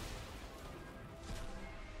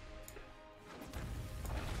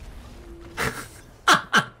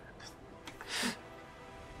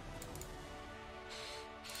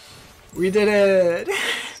 We did it!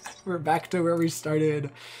 We're back to where we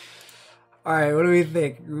started. Alright, what do we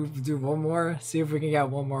think? We'll do one more? See if we can get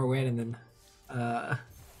one more win and then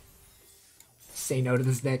say no to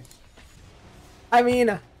this deck. I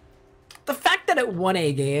mean, the fact that it won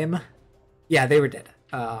a game... Yeah, they were dead.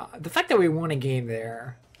 The fact that we won a game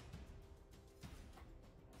there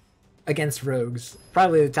against Rogues,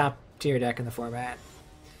 probably the top tier deck in the format.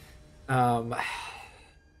 I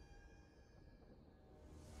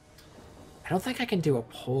don't think I can do a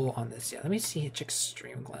poll on this yet. Let me see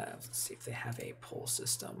Extreme Labs. Let's see if they have a poll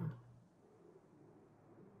system.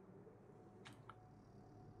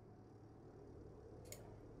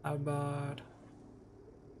 How about...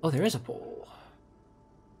 Oh, there is a poll.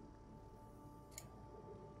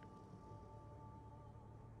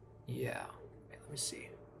 Yeah. Wait, let me see.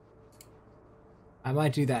 I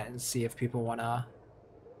might do that and see if people wanna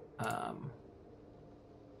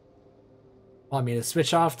want me to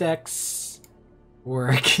switch off decks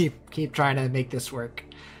or keep trying to make this work.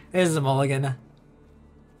 This is a mulligan.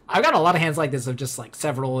 I've got a lot of hands like this of just like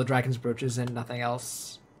several Dragon's Brooches and nothing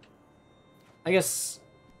else. I guess.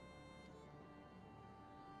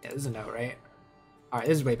 Yeah, this is a no, right? Alright,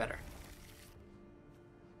 this is way better.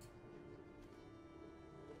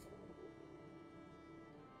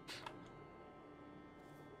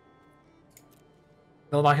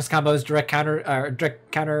 Velomachus combos direct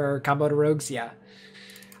counter combo to rogues. Yeah,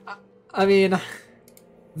 I mean,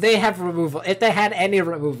 they have removal. If they had any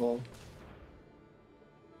removal.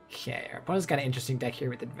 Okay, our opponent's got an interesting deck here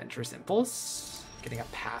with Adventurous Impulse, getting a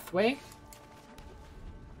pathway.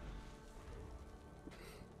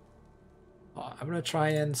 I'm gonna try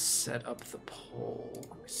and set up the poll.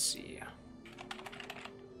 Let me see.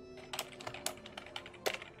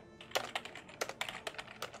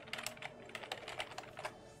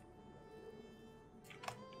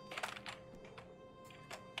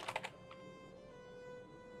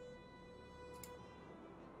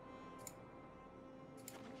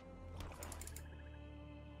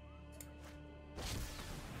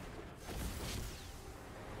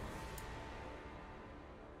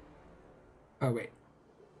 Oh wait,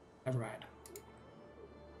 never mind.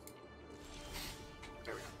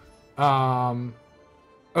 There we go.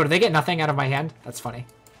 Oh, do they get nothing out of my hand? That's funny.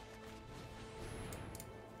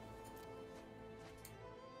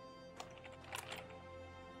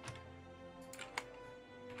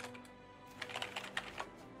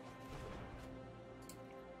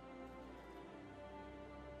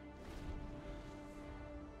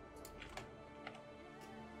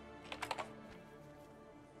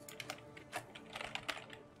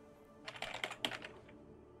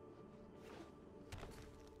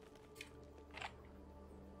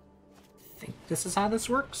 This is how this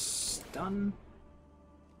works. Done.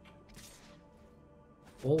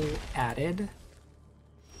 All added.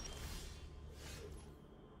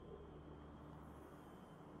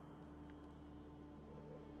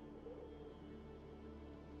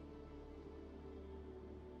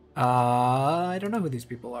 I don't know who these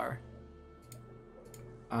people are.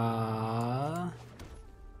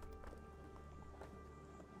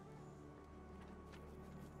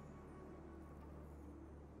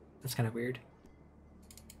 That's kind of weird.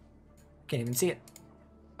 Can't even see it.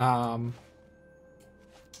 I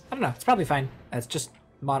don't know. It's probably fine. It's just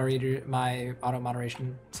moderator, my auto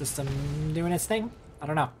moderation system doing its thing. I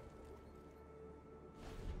don't know.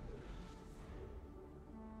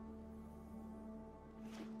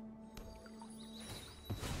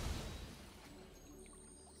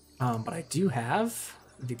 But I do have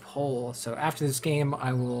the poll. So after this game,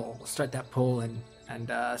 I will start that poll and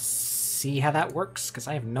see how that works, because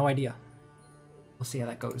I have no idea. We'll see how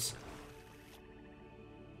that goes.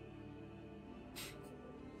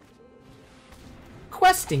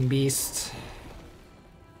 Questing Beast.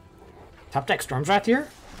 Top deck Storm's Wrath here?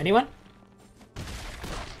 Anyone?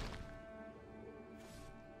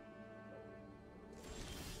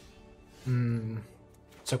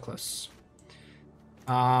 So close.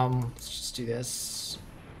 Let's just do this.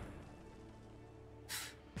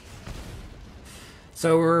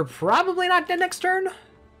 So we're probably not dead next turn,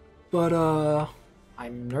 but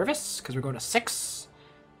I'm nervous because we're going to 6,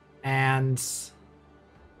 and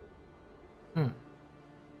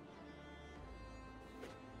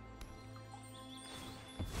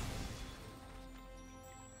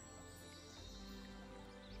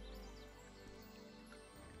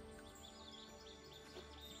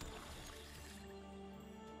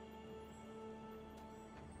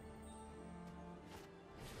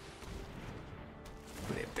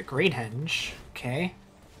the Great Henge, okay,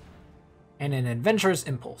 and an Adventurous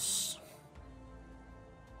Impulse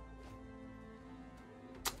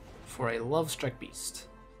for a Love-Struck Beast.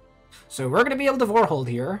 So we're gonna be able to Vorhold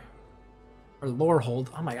here, or Lorehold.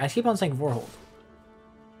 Oh my! I keep on saying Vorhold.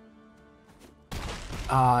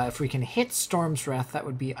 If we can hit Storm's Wrath, that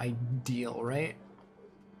would be ideal, right?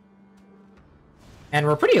 And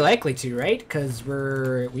we're pretty likely to, right? Because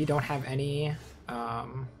we don't have any.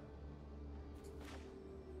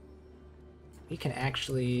 We can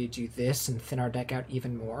actually do this and thin our deck out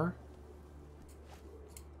even more.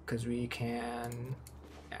 because we can...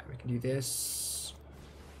 Yeah, we can do this.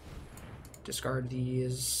 Discard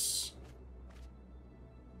these.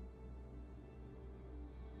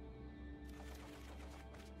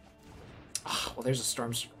 Oh, well, there's a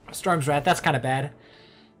Storm's Wrath. That's kind of bad.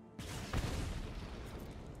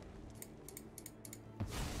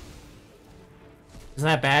 Isn't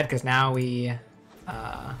that bad? Because now we...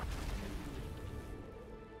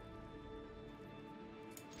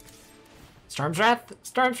 Storm's Wrath?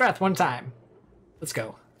 Storm's Wrath one time. Let's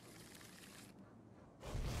go.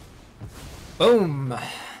 Boom.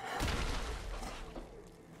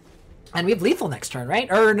 And we have lethal next turn,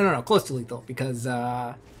 right? Or no, close to lethal because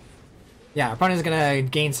yeah, our opponent's gonna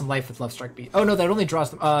gain some life with Love Strike Beat. Oh no, that only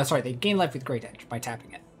draws them. Sorry, they gain life with Great Edge by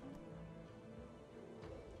tapping it.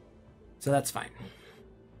 So that's fine.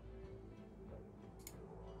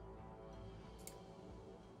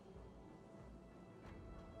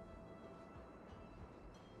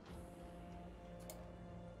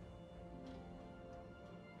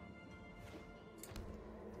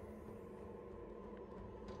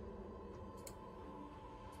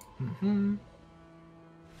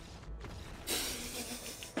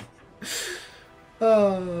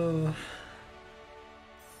 Oh.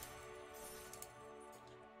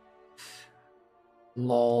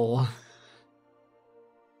 Lol.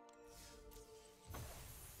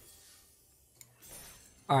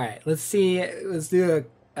 Alright, let's see. Let's do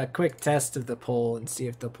a quick test of the poll and see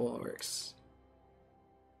if the poll works.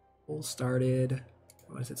 Poll started.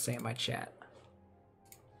 What does it say in my chat?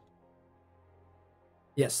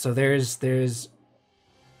 Yes, so there's...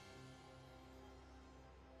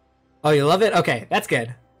 Oh, you love it? Okay, that's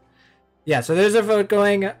good. Yeah, so there's a vote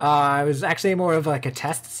going. It was actually more of like a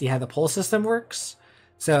test to see how the poll system works.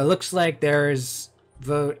 So it looks like there's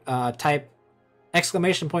vote type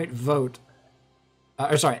exclamation point vote.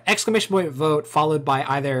 Or sorry, exclamation point vote followed by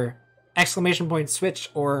either exclamation point switch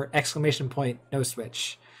or exclamation point no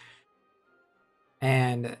switch.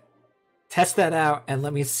 And test that out and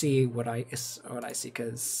let me see what I see,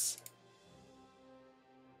 because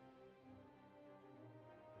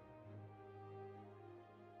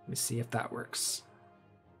let me see if that works.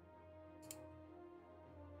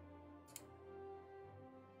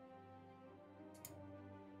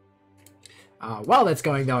 While that's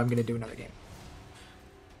going though, I'm gonna do another game.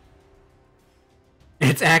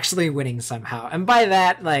 It's actually winning somehow, and by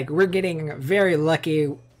that, like, we're getting very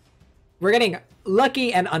lucky. We're getting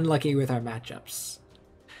lucky and unlucky with our matchups.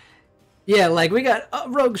 Yeah, like, we got...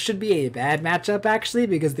 Rogues should be a bad matchup, actually,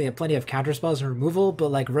 because they have plenty of counterspells and removal, but,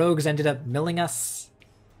 like, Rogues ended up milling us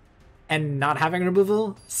and not having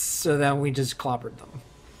removal, so then we just clobbered them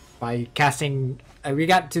by casting... we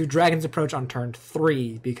got to Dragon's Approach on turn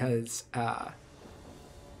 3 because... let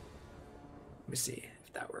me see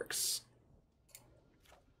if that works.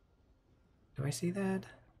 Do I see that?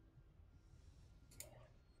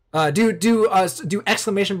 Do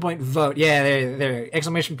exclamation point vote. Yeah, there.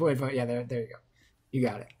 Exclamation point vote. Yeah, there you go. You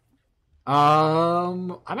got it.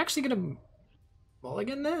 I'm actually gonna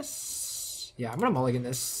mulligan this. Yeah, I'm gonna mulligan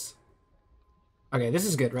this. Okay, this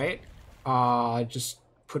is good, right? Just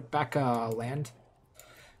put back land,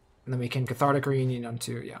 and then we can Cathartic Reunion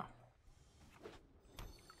onto, yeah.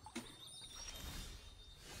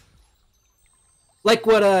 Like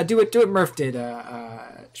what do it Murph did,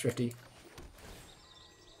 Shrifty.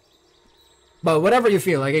 But whatever you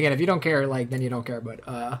feel, like, again, if you don't care, like, then you don't care, but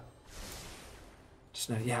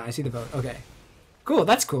just know, yeah, I see the vote. Okay, cool,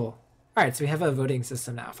 that's cool. All right, so we have a voting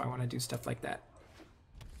system now if I want to do stuff like that.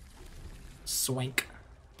 Swank.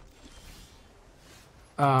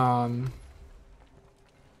 Oh,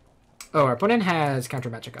 our opponent has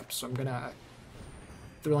counter magic up, so I'm gonna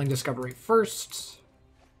Thrilling Discovery first.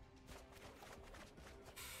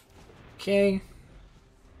 Okay.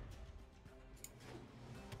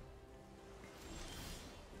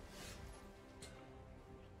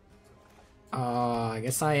 I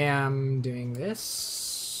guess I am doing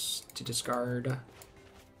this to discard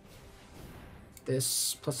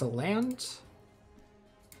this plus a land.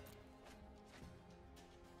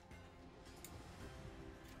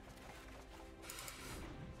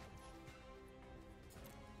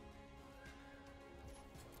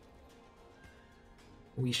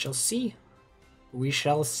 We shall see. We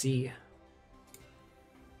shall see.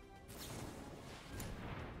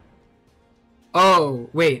 Oh,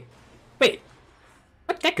 wait. Wait.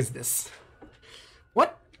 What deck is this?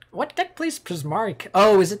 What deck plays Prismaric?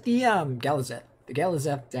 Oh, is it the Galazeth? The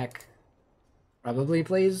Galazeth deck probably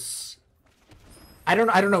plays... I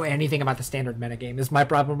don't know anything about the standard metagame. Is my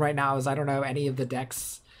problem right now is I don't know any of the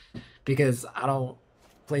decks because I don't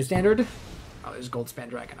play standard. Oh, there's Goldspan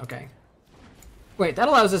Dragon. Okay. Wait, that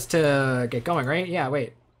allows us to get going, right? Yeah,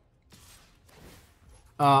 wait.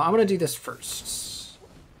 I'm gonna do this first.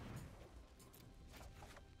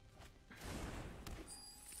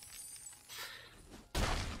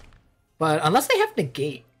 But unless they have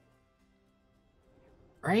negate,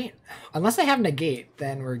 right? Unless they have negate,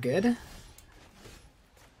 then we're good.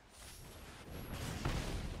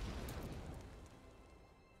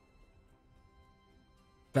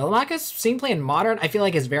 Velomachus, seeing play in modern, I feel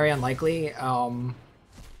like is very unlikely.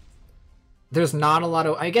 There's not a lot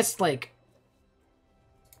of, I guess, like,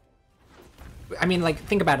 I mean, like,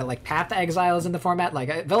 think about it, like, Path to Exile is in the format, like,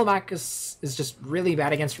 Velomachus is just really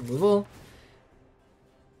bad against removal.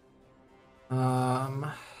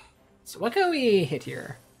 So what can we hit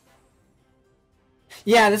here?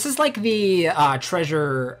 Yeah, this is like the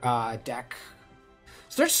treasure deck.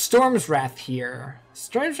 So there's Storm's Wrath here.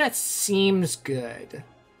 Storm's Wrath seems good.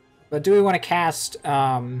 But do we want to cast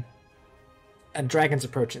a Dragon's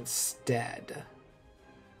Approach instead?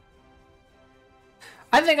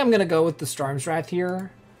 I think I'm going to go with the Storm's Wrath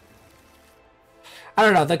here. I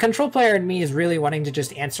don't know. The control player in me is really wanting to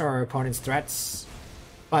just answer our opponent's threats.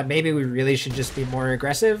 But maybe we really should just be more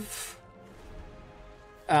aggressive.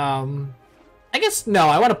 I guess, no,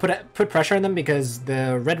 I want to put pressure on them because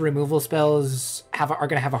the red removal spells are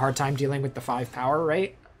going to have a hard time dealing with the 5 power,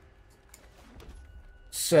 right?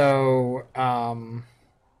 So, I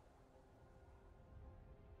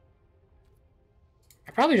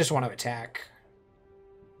probably just want to attack.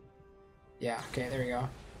 Yeah, okay, there we go.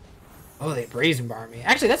 Oh, they Brazen Bar me.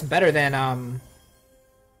 Actually, that's better than,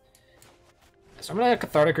 So I'm going to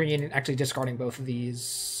Cathartic Reunion, actually discarding both of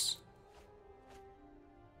these.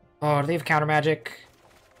 Oh, do they have counter magic?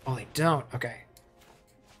 Oh, they don't. Okay.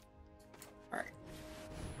 Alright.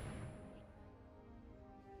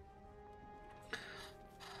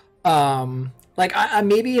 Like,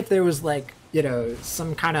 maybe if there was, like, you know,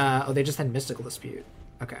 some kind of... Oh, they just had Mystical Dispute.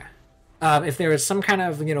 Okay. If there was some kind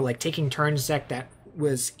of, you know, like, taking turns deck that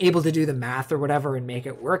was able to do the math or whatever and make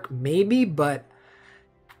it work, maybe, but...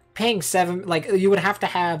 Paying 7, like, you would have to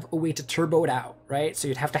have a way to turbo it out, right? So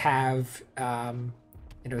you'd have to have,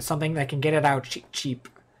 you know, something that can get it out cheap,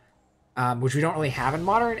 which we don't really have in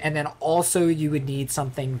Modern. And then also you would need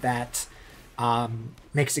something that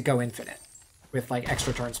makes it go infinite with, like,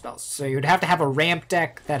 extra turn spells. So you'd have to have a ramp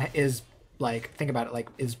deck that is, like, think about it, like,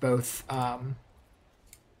 is both... So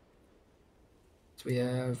we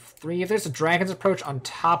have 3. If there's a Dragon's Approach on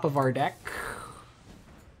top of our deck,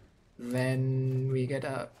 then we get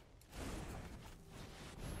a...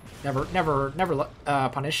 Never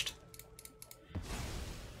punished.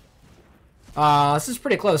 This is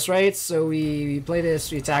pretty close, right? So we play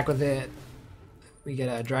this, we attack with it, we get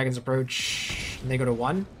a Dragon's Approach, and they go to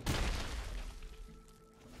 1.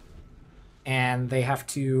 And they have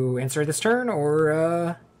to answer this turn,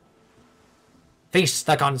 or face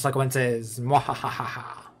the consequences.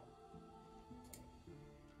 Mwahahaha.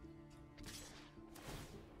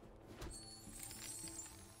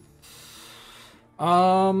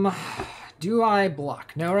 Do I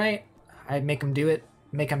block? No, right? I make him do it.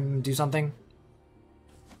 Make him do something.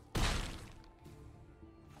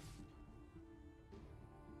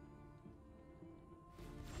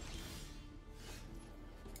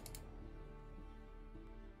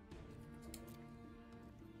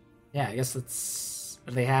 Yeah, I guess let's...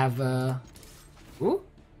 They have, Ooh!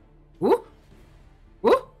 Ooh!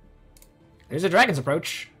 Ooh! There's a Dragon's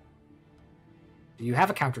Approach. Do you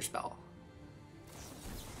have a counterspell?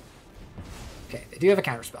 Okay, they do have a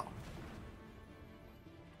counterspell.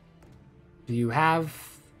 Do you have...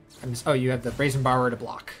 oh, you have the Brazen Borrower to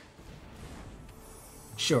block.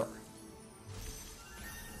 Sure.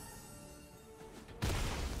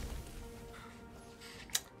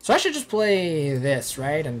 So I should just play this,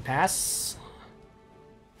 right? And pass?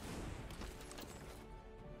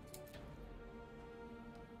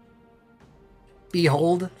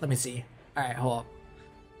 Behold? Let me see. Alright, hold up.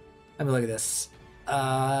 Let me look at this.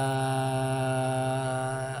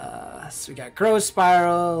 So we got Growth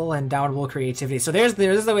Spiral and Downward Creativity. So there's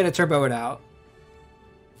the way to turbo it out.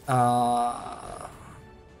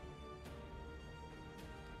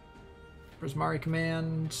 Prismari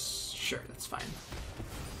Command. Sure, that's fine.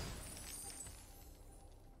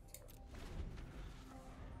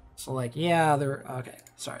 So, like, yeah, they're... Okay,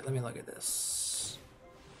 sorry, let me look at this.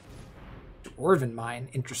 Dwarven Mine,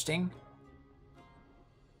 interesting.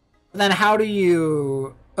 Then how do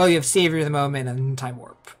you... Oh, you have Savior of the Moment and Time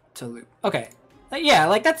Warp to loop. Okay. Yeah,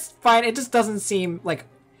 like, that's fine. It just doesn't seem like...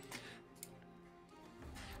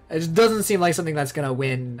 It just doesn't seem like something that's gonna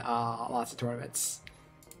win lots of tournaments.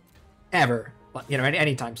 Ever. You know,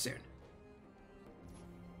 anytime soon.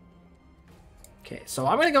 Okay, so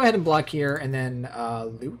I'm gonna go ahead and block here and then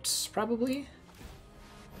loot probably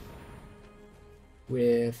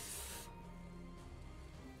with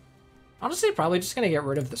honestly probably just gonna get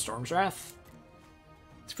rid of the Storm's Wrath.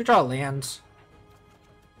 So if we draw a land,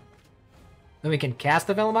 then we can cast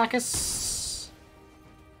the Velomachus.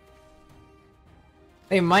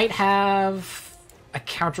 They might have a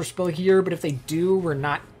counter spell here, but if they do, we're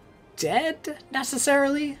not dead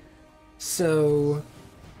necessarily. So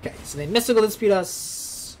okay, so they mystical dispute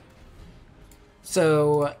us.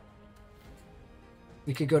 So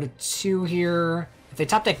we could go to 2 here. If they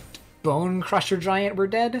top deck Bone Crusher Giant, we're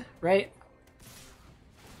dead, right?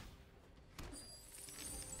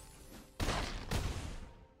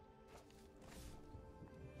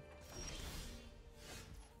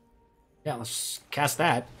 Yeah, let's cast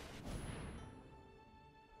that.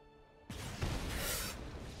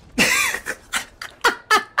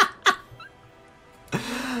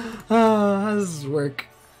 Oh, how does this work?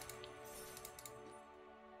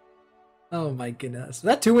 Oh my goodness. Is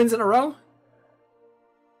that 2 wins in a row?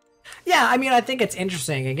 Yeah, I mean, I think it's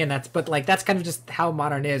interesting. Again, that's kind of just how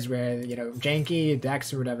Modern is, where, you know, janky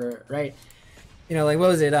decks or whatever, right? You know, like, what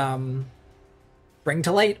was it? Bring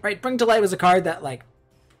to Light, right? Bring to Light was a card that, like,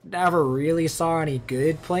 never really saw any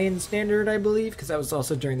good play in Standard, I believe, because that was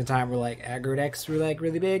also during the time where, like, aggro decks were, like,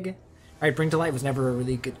 really big. Right, Bring to Light was never a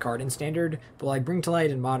really good card in Standard, but, like, Bring to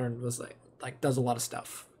Light in Modern was, like does a lot of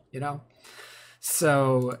stuff, you know?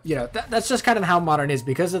 So, you know, that's just kind of how Modern is,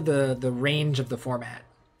 because of the range of the format.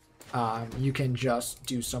 You can just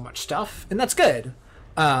do so much stuff, and that's good,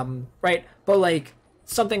 right? But, like,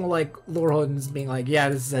 something like Lorehold's being like, yeah,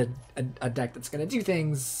 this is a deck that's going to do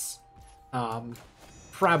things,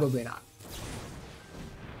 probably not.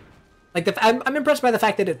 Like, I'm impressed by the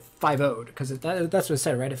fact that it 5-0'd, because that's what it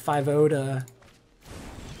said, right? It 5-0'd,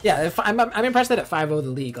 yeah, I'm impressed that it 5-0'd the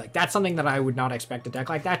league. Like, that's something that I would not expect a deck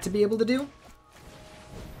like that to be able to do.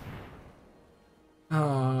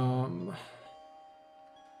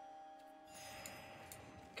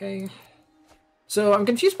 Okay. So I'm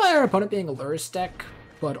confused by our opponent being a Lurrus deck,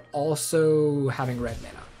 but also having red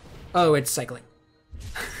mana. Oh, it's cycling.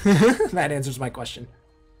 That answers my question.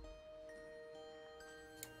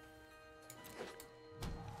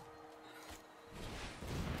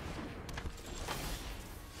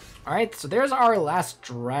 Alright, so there's our last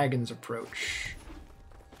Dragon's Approach.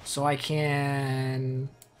 So I can...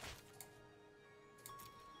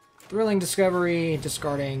 Thrilling Discovery,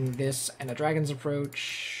 discarding this and a Dragon's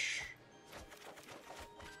Approach.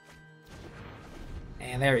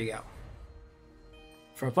 And there you go.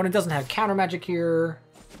 If our opponent doesn't have counter magic here,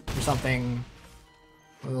 or something,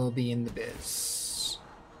 we'll be in the biz.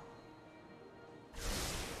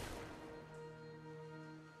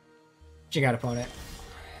 What you got, opponent?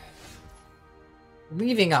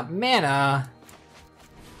 Leaving up mana?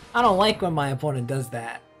 I don't like when my opponent does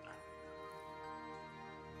that.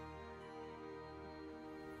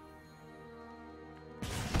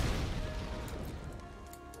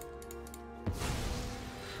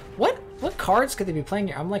 What cards could they be playing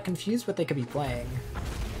here? I'm, like, confused what they could be playing.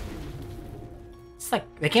 It's like,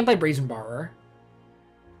 they can't play Brazen Borrower.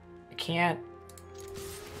 They can't...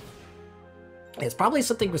 It's probably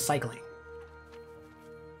something with cycling.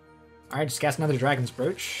 Alright, just cast another Dragon's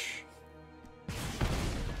Approach.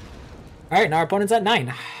 Alright, now our opponent's at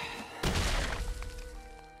 9.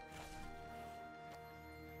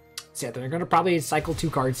 So yeah, they're gonna probably cycle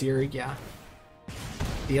 2 cards here, yeah.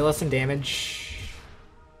 Deal us some damage.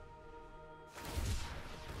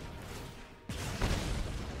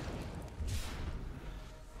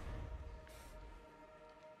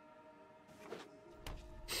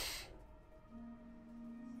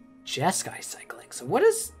 Jeskai cycling. So what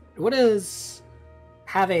is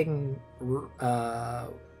having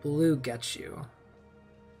blue get you?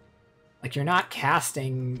 Like, you're not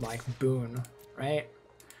casting, like, Boon, right?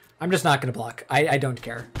 I'm just not gonna block. I don't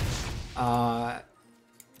care.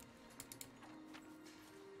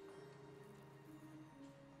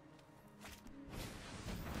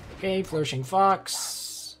 Okay, Flourishing Fox.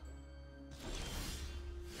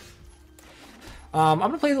 I'm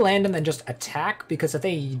gonna play the land and then just attack, because if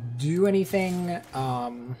they do anything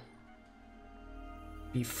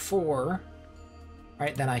before,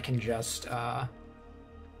 right, then I can just am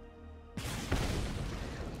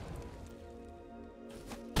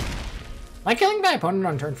I killing my opponent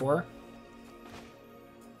on turn 4?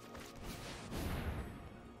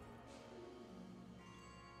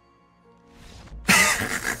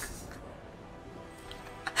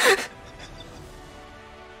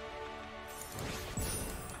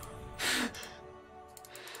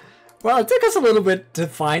 Well, it took us a little bit to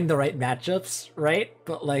find the right matchups, right?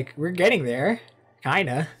 But, like, we're getting there.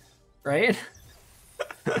 Kinda, right?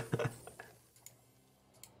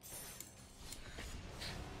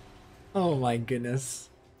 Oh my goodness.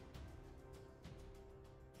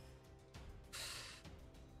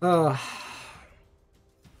 Ugh.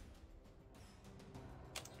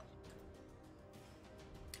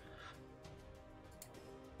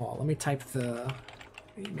 Well, let me type the...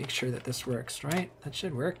 Make sure that this works, right? That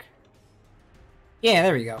should work. Yeah,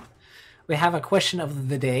 there we go. We have a question of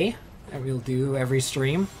the day that we'll do every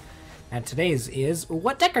stream. And today's is,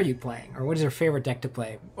 what deck are you playing? Or what is your favorite deck to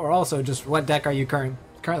play? Or also just, what deck are you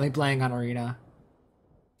currently playing on Arena?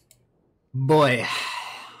 Boy.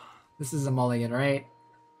 This is a mulligan, right?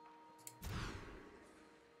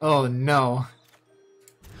 Oh no.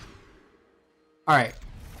 Alright.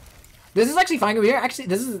 This is actually fine. Actually,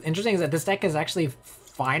 this is interesting, is that this deck is actually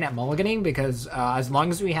fine at mulliganing because as long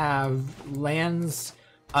as we have lands,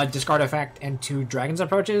 discard effect, and 2 Dragon's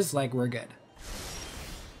Approaches, like, we're good.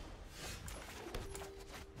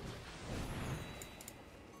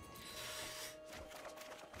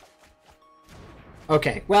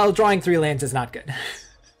 Okay, well, drawing 3 lands is not good.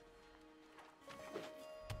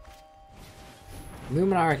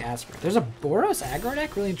 Luminaric Aspirant. There's a Boros aggro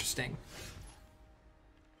deck? Really interesting.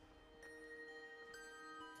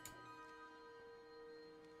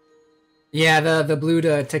 Yeah, the blue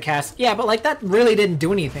to cast. Yeah, but like that really didn't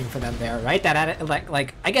do anything for them there, right? That added,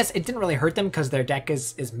 like I guess it didn't really hurt them because their deck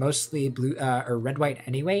is mostly blue or red white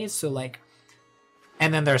anyways. So like,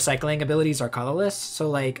 and then their cycling abilities are colorless. So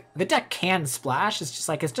like the deck can splash. It's just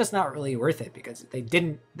like it's just not really worth it because they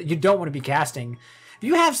didn't. You don't want to be casting. If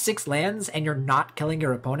you have 6 lands and you're not killing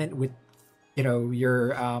your opponent with, you know,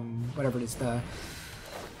 your whatever it is, the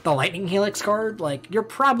Lightning Helix card, like you're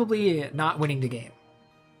probably not winning the game.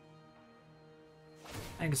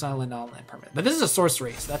 Exile and all-land permanent. But this is a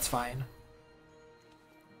sorcery, so that's fine.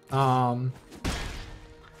 I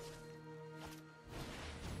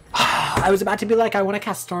was about to be like, I want to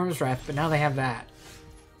cast Storm's Wrath, but now they have that.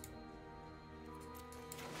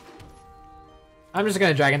 I'm just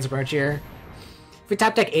going to Dragon's Approach here. If we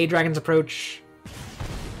tap deck a Dragon's Approach...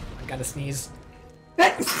 I gotta sneeze.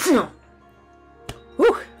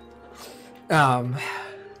 Whew. Yeah,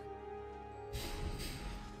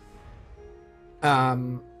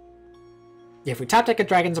 if we tap deck a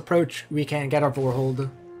Dragon's Approach, we can get our Vorhold.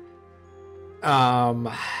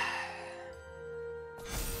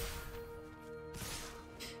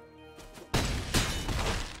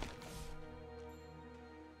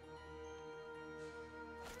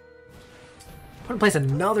 Put in place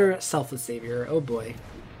another Selfless Savior. Oh boy.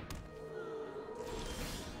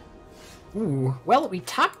 Ooh, well, we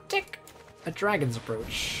tap deck a Dragon's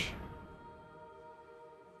Approach.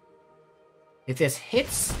 If this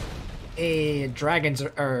hits a Dragon's,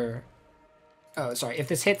 or... Oh, sorry. If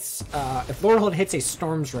this hits, if Lorehold hits a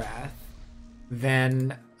Storm's Wrath,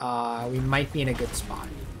 then we might be in a good spot.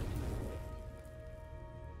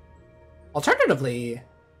 Alternatively,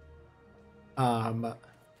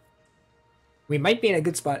 we might be in a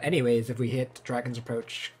good spot anyways if we hit Dragon's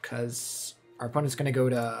Approach, because our opponent's going to go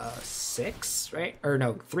to 6, right? Or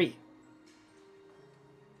no, 3.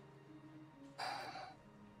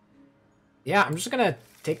 Yeah, I'm just going to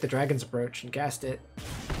take the Dragon's Approach and cast it. It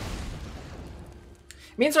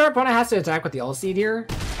means our opponent has to attack with the All Seed here.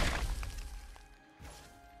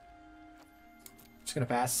 Just going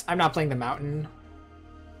to pass. I'm not playing the Mountain.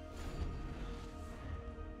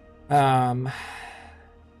 Dang.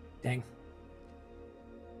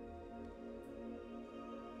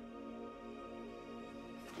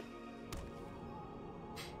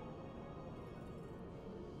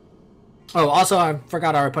 Oh, also, I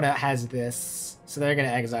forgot our opponent has this, so they're gonna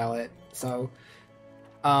exile it. So,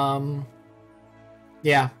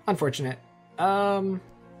 yeah, unfortunate. Dang,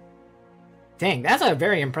 that's a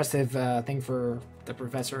very impressive thing for the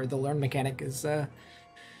professor. The learn mechanic is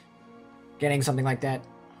getting something like that.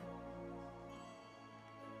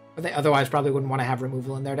 But they otherwise probably wouldn't want to have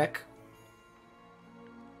removal in their deck.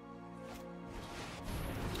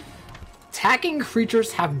 Attacking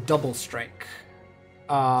creatures have double strike.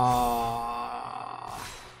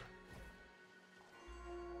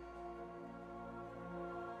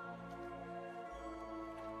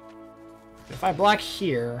 If I block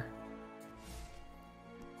here,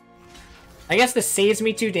 I guess this saves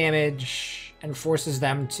me 2 damage and forces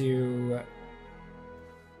them to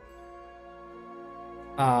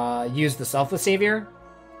use the Selfless Savior.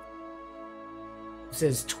 This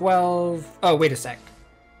is 12. Oh, wait a sec.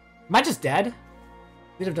 Am I just dead?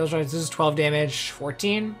 This is 12 damage,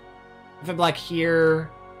 14. If I block here,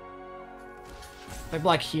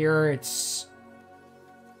 it's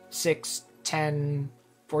 6, 10,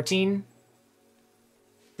 14.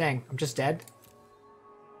 Dang, I'm just dead.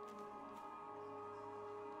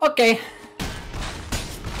 Okay.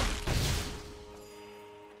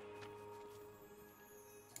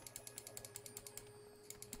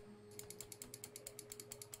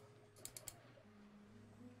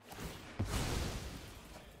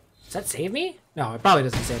 Does that save me? No, it probably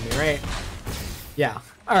doesn't save me, right? Yeah.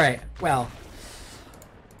 Alright, well.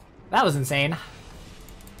 That was insane.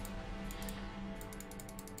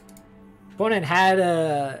 Opponent had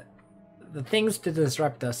the things to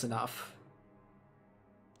disrupt us enough.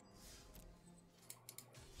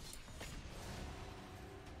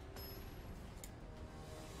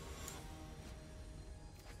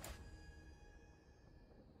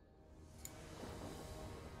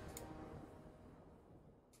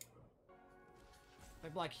 If I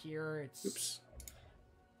block here, it's... Oops.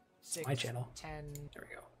 6, my channel. 10. There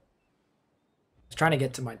we go. I was trying to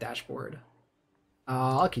get to my dashboard.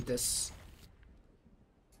 I'll keep this.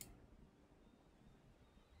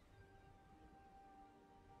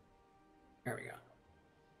 There we go.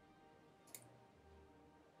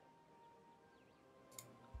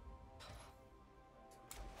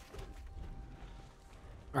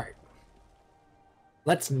 Alright.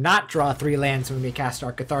 Let's not draw 3 lands when we cast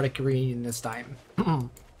our Cathartic Reunion this time.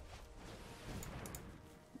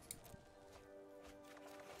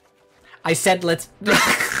 I said let's...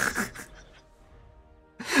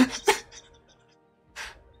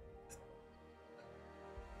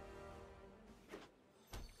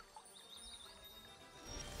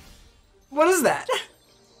 What is that?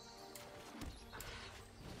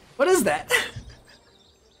 What is that?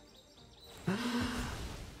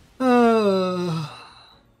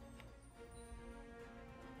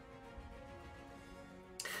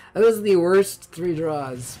 That was the worst 3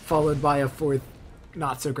 draws, followed by a 4th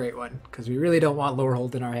not so great one, because we really don't want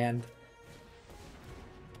Lorehold in our hand.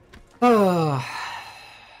 Oh.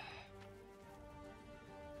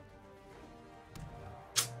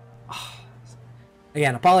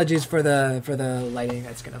 Again, apologies for the lighting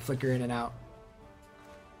that's gonna flicker in and out.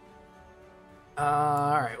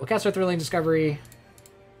 Alright, we'll cast our Thrilling Discovery.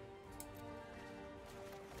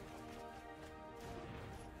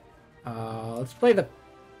 Let's play the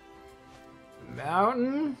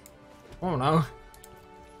Mountain? I don't know.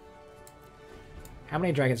 How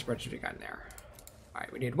many Dragon Spreads have we got in there?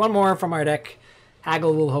 Alright, we need 1 more from our deck.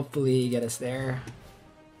 Haggle will hopefully get us there.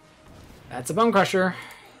 That's a Bone Crusher.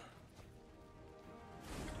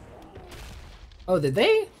 Oh, did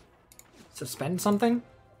they suspend something?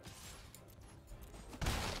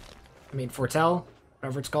 I mean, foretell,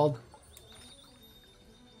 whatever it's called.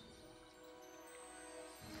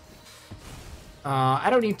 I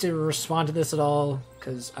don't need to respond to this at all,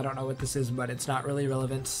 because I don't know what this is, but it's not really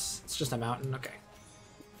relevant. It's just a mountain. Okay.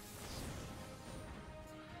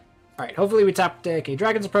 Alright, hopefully we tap deck a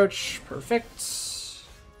Dragon's Approach. Perfect.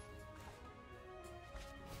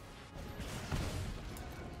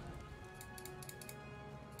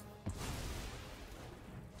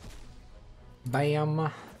 Bam.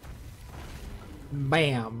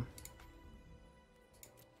 Bam.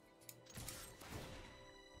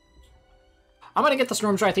 I'm going to get the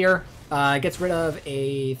Storm Strike here. Gets rid of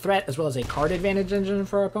a threat as well as a card advantage engine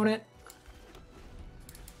for our opponent.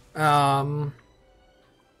 And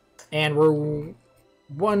we're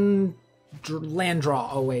 1 land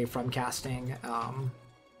draw away from casting. Is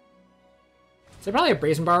there probably a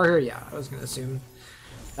Brazen Borrower here? Yeah, I was going to assume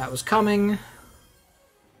that was coming.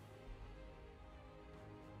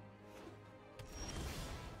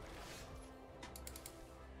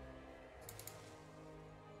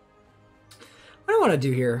 What do I want to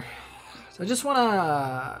do here? So I just want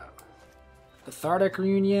to Cathartic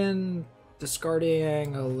Reunion,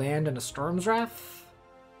 discarding a land and a Storm's Wrath.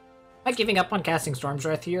 Am I giving up on casting Storm's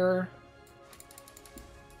Wrath here?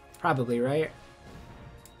 Probably, right?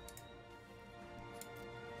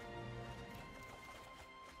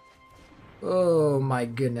 Oh my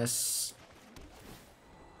goodness.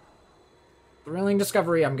 Thrilling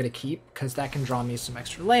Discovery I'm going to keep, because that can draw me some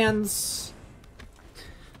extra lands.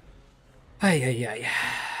 Ay.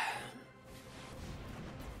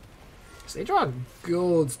 So they draw a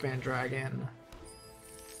Goldspan Dragon.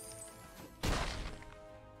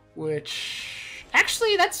 Which...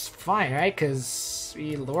 Actually, that's fine, right? Because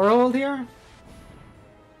we Lorehold here?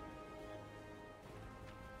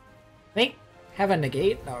 They have a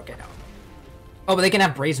negate? Oh, okay, no. Oh, but they can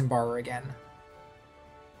have Brazen Borrower again.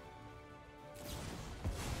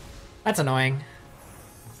 That's annoying.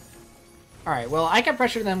 Alright, well, I can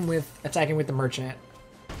pressure them with attacking with the Merchant.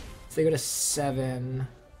 So they go to 7.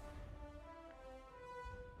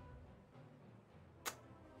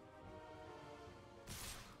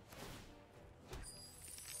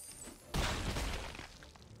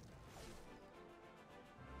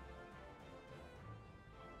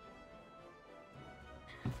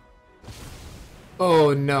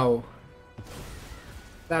 Oh no.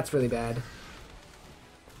 That's really bad.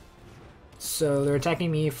 So they're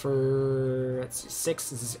attacking me for, let's see, 6,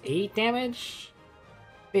 this is 8 damage.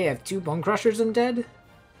 They have 2 Bone Crushers, I'm dead.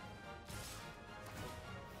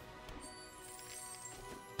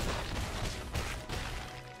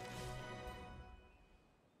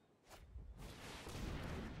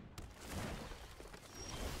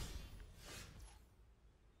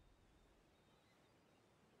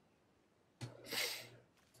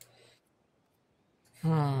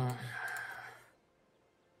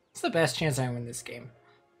 It's the best chance I win this game.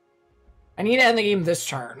 I need to end the game this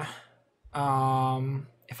turn.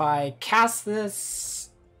 If I cast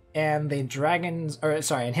this and the dragons, or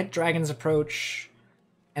sorry, and hit Dragon's Approach,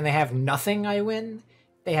 and they have nothing, I win.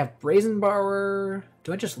 They have Brazen Borrower.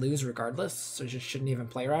 Do I just lose regardless? So I just shouldn't even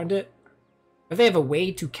play around it. If they have a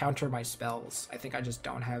way to counter my spells, I think I just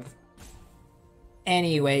don't have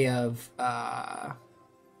any way of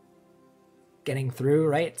getting through,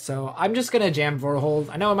 right? So I'm just gonna jam Vorhold.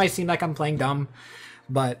 I know it might seem like I'm playing dumb,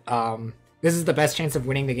 but this is the best chance of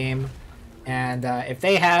winning the game. And if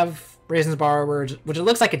they have Brazen Borrower, which it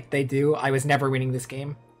looks like they do, I was never winning this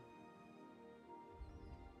game.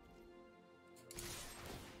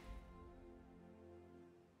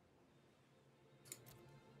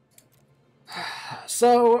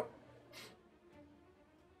 So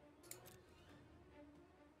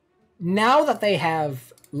now that they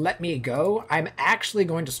have let me go, I'm actually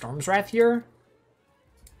going to Storm's Wrath here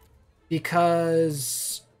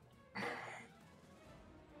because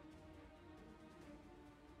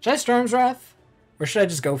should I Storm's Wrath or should I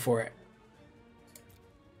just go for it?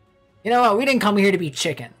 You know what? We didn't come here to be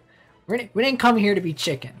chicken. We didn't come here to be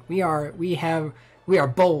chicken. We are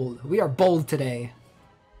bold. We are bold today.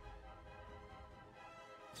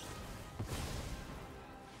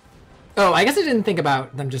 Oh, I guess I didn't think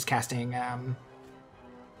about them just casting.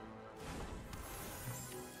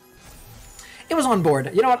 It was on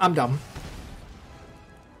board. You know what? I'm dumb.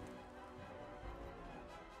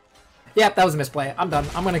 Yep, that was a misplay. I'm done.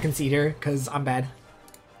 I'm gonna concede here because I'm bad.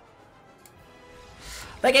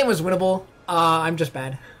 That game was winnable. I'm just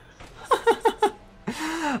bad.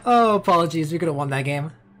 Oh, apologies. We could have won that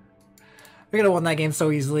game. We could have won that game so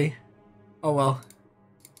easily. Oh well.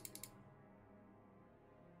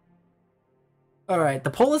 Alright,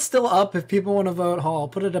 the poll is still up if people want to vote. I'll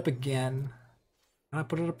put it up again. Can I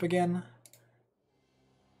put it up again?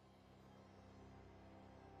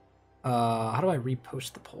 How do I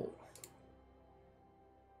repost the poll?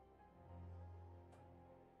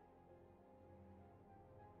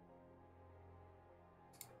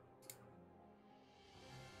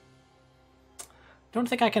 Don't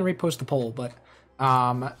think I can repost the poll, but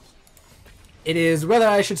it is whether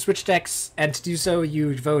I should switch decks, and to do so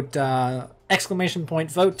you vote exclamation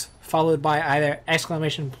point vote followed by either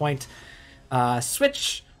exclamation point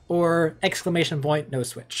switch or exclamation point no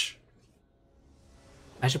switch.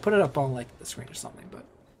 I should put it up on like the screen or something, but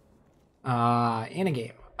in a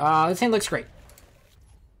game. This hand looks great.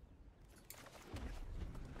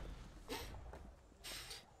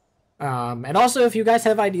 And also, if you guys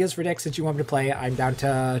have ideas for decks that you want me to play, I'm down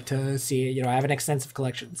to see. You know, I have an extensive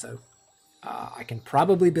collection, so I can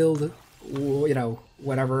probably build, you know,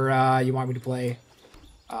 whatever you want me to play,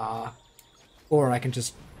 or I can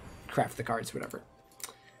just craft the cards, whatever.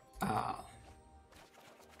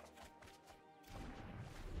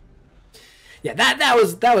 Yeah, that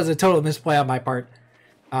was a total misplay on my part.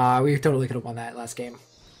 We totally could have won that last game.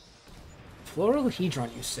 Floral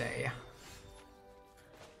Hedron, you say?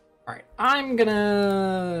 Alright, I'm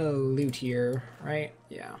gonna loot here, right?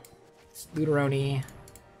 Yeah. It's Looteroni.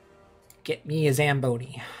 Get me a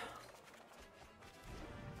Zamboni.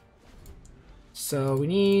 So we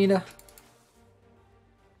need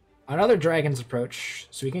another Dragon's Approach.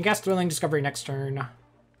 So we can cast Thrilling Discovery next turn.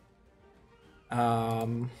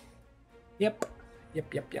 Yep.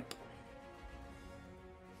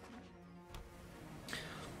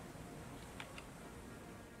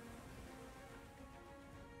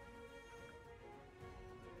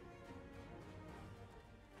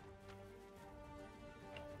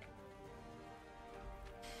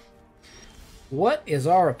 What is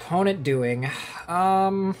our opponent doing?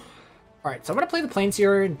 Alright, so I'm gonna play the Plains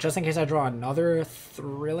here just in case I draw another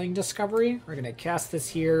Thrilling Discovery. We're gonna cast this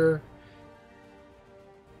here.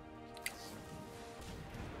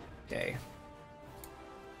 Okay.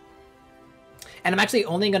 And I'm actually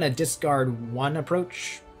only gonna discard one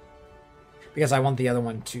approach because I want the other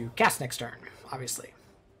one to cast next turn, obviously.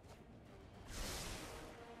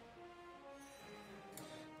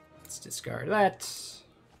 Let's discard that.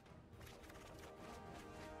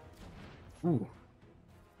 Ooh.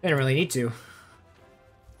 Didn't really need to.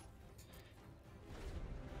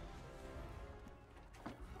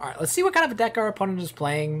 let's see what kind of a deck our opponent is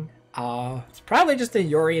playing. It's probably just a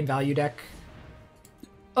Yori and value deck.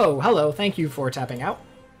 Oh, hello. Thank you for tapping out.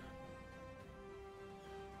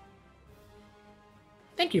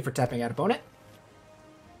 Thank you for tapping out, opponent.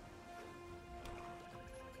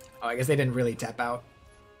 Oh, I guess they didn't really tap out.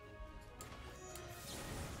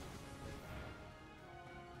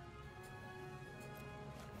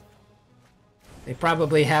 They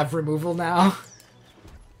probably have removal now.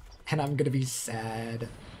 And I'm gonna be sad.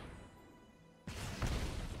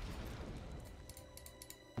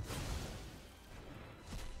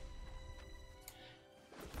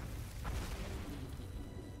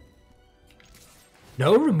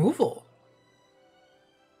 No removal.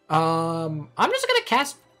 I'm just gonna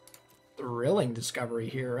cast Thrilling Discovery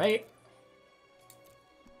here, right?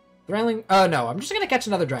 Thrilling. Oh no, I'm just gonna catch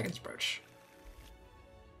another Dragon's Approach.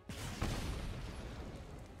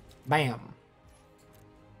 Bam.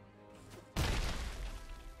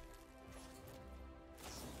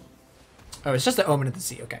 Oh, it's just an Omen of the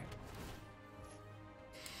Sea. Okay.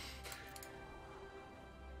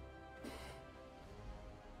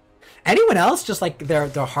 Anyone else just like their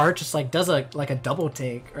heart just like does a double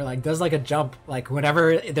take or like does like a jump like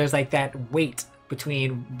whenever there's like that weight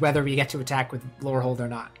between whether we get to attack with Lore Hold or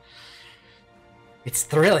not. It's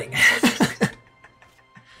thrilling.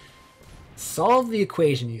 Solve the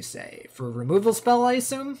equation, you say. For a removal spell, I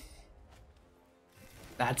assume?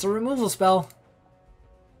 That's a removal spell.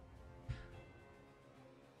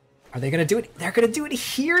 Are they gonna do it? They're gonna do it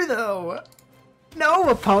here, though! No,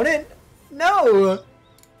 opponent! No!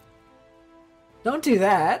 Don't do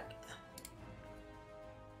that.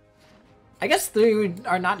 I guess they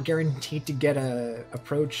are not guaranteed to get a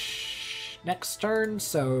approach next turn,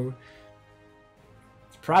 so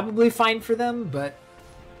it's probably fine for them, but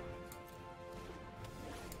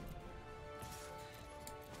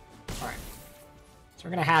alright. So we're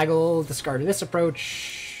gonna haggle, discard this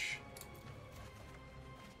approach.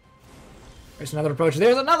 There's another approach.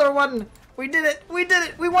 There's another one! We did it! We did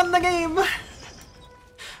it! We won the game!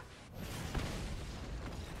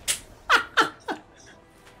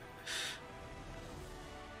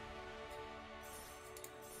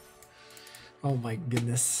 Oh my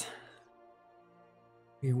goodness.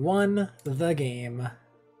 We won the game.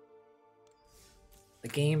 The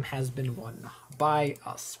game has been won by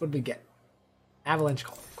us. What did we get? Avalanche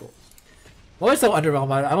Collar. Cool. I'm always so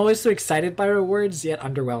underwhelmed. I'm always so excited by rewards, yet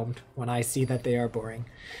underwhelmed when I see that they are boring.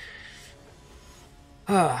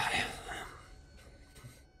 Alright,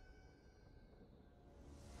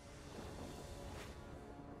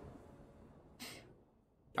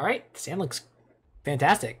 the sand looks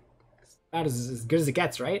fantastic. About as good as it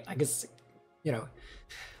gets, right? I guess, you know,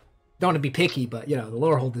 don't want to be picky, but, you know, the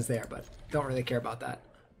Lore Hold is there, but don't really care about that.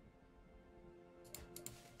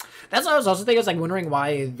 That's what I was also thinking. I was like wondering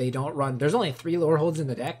why they don't run. There's only 3 Lore Holds in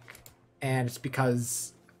the deck, and it's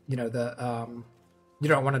because, you know, the you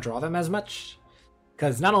don't want to draw them as much.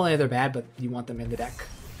 Because not only are they bad, but you want them in the deck.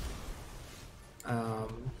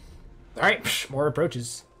 Alright, more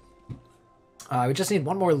approaches. We just need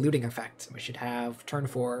one more looting effect. We should have turn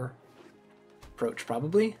 4 approach,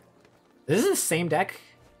 probably. This is the same deck.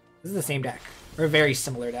 This is the same deck. Or a very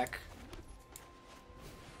similar deck.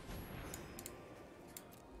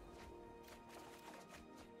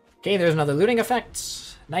 Okay, there's another looting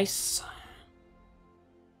effect. Nice.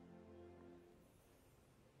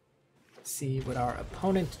 Let's see what our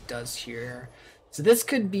opponent does here. So this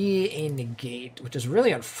could be a negate, which is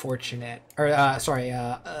really unfortunate. Or, sorry,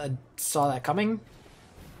 saw that coming.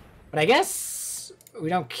 But I guess we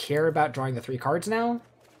don't care about drawing the 3 cards now.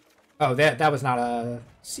 Oh, that was not a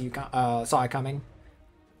saw it coming.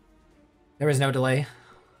 There was no delay.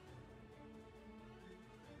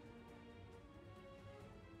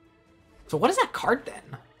 So what is that card then?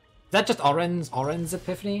 Is that just Alren's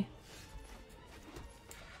Epiphany?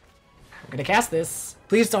 I'm gonna cast this.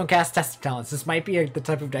 Please don't cast Test of Talents. This might be the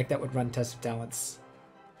type of deck that would run Test of Talents.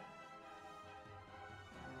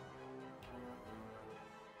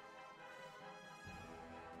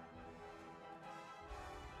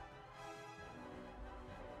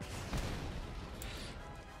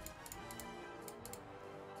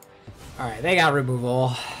 Alright, they got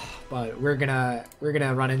removal, but we're gonna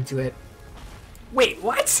run into it. Wait,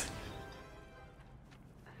 what?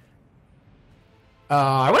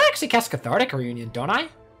 I would actually cast Cathartic Reunion, don't I?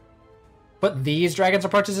 Put these Dragon's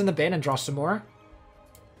Approaches in the bin and draw some more.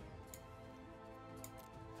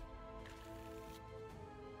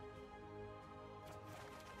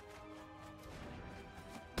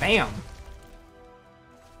 Bam!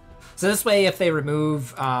 So this way, if they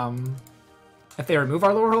remove our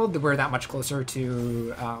Lore Hold, we're that much closer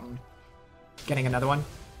to getting another one.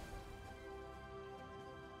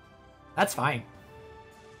 That's fine.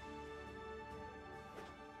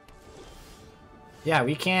 Yeah,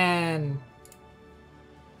 we can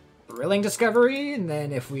Thrilling Discovery, and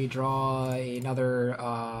then if we draw another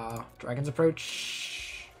Dragon's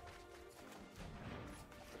Approach.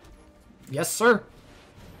 Yes, sir.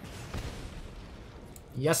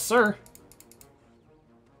 Yes, sir.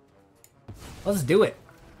 Let's do it.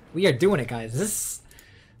 We are doing it, guys.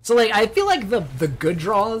 So like I feel like the good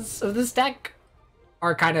draws of this deck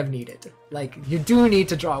are kind of needed. Like you do need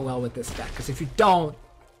to draw well with this deck, because if you don't,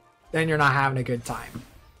 then you're not having a good time.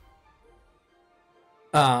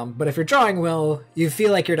 But if you're drawing well, you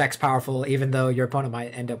feel like your deck's powerful, even though your opponent might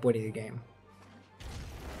end up winning the game.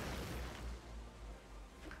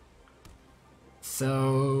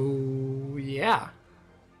 So yeah.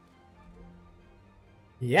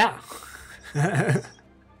 Yeah.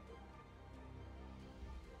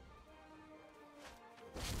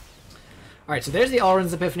 Alright, so there's the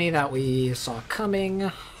Alrund's Epiphany that we saw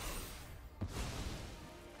coming.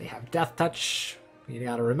 They have Death Touch. You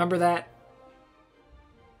gotta remember that.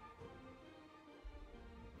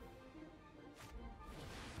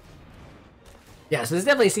 Yeah, so this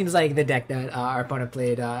definitely seems like the deck that our opponent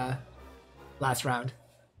played last round.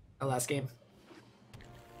 Or last game.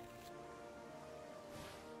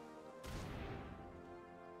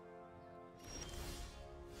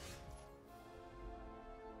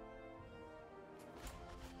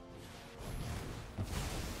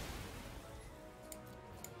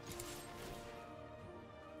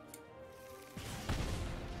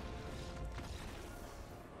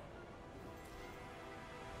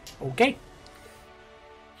 Okay.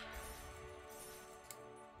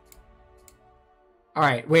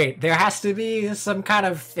 Alright, wait. There has to be some kind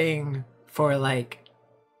of thing for, like,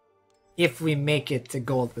 if we make it to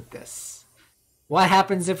gold with this. What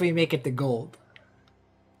happens if we make it to gold?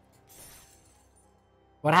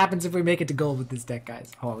 What happens if we make it to gold with this deck,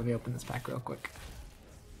 guys? Hold on, let me open this pack real quick.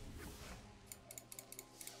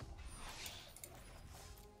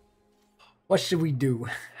 What should we do?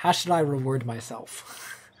 How should I reward myself?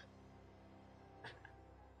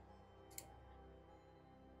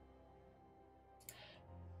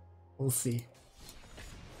 We'll see.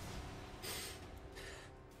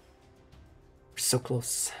 We're so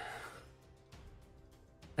close.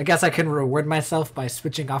 I guess I can reward myself by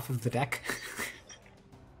switching off of the deck.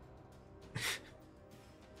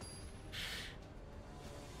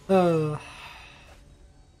 That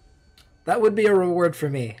would be a reward for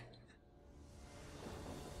me.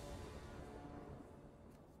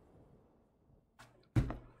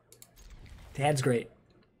 Dad's great.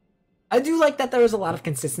 I do like that there was a lot of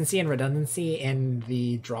consistency and redundancy in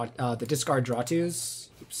the the discard draw twos.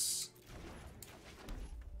 Oops.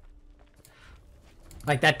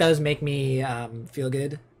 Like that does make me feel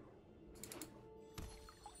good.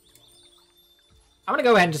 I'm gonna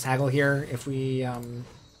go ahead and just haggle here. If we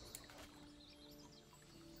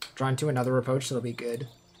draw into another approach, that'll be good.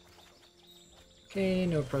 Okay,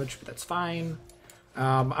 no approach, but that's fine.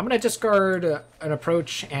 I'm gonna discard an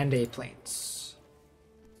approach and a plains.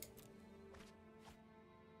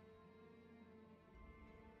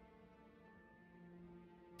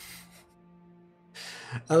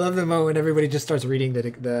 I love the moment everybody just starts reading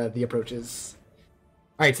the approaches.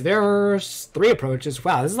 Alright, so there's 3 approaches.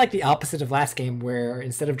 Wow, this is like the opposite of last game where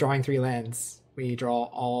instead of drawing 3 lands, we draw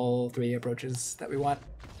all 3 approaches that we want.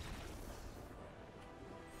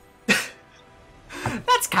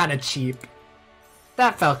 That's kind of cheap.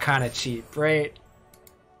 That felt kind of cheap, right?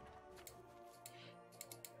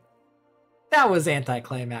 That was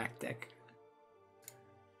anticlimactic.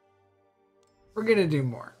 We're gonna do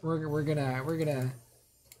more. We're gonna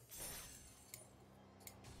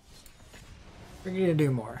do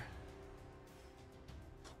more.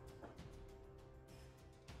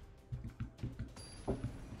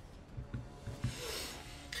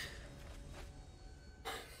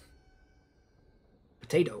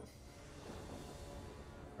 Potato.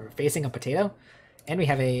 We're facing a potato, and we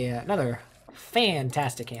have another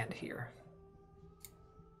fantastic hand here.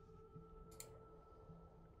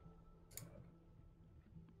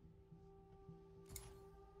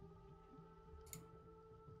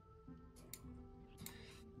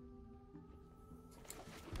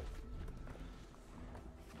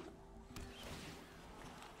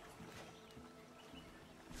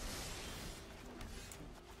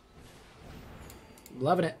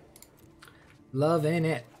 Loving it. Loving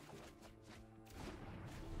it.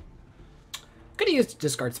 Could have used a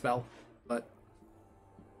discard spell, but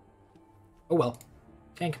oh well.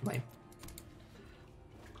 Can't complain.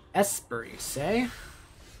 Esper, you say?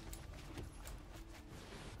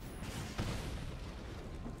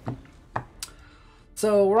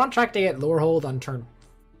 So we're on track to get Lore Hold on turn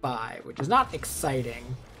 5, which is not exciting,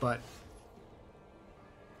 but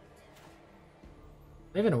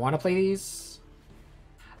I even want to play these.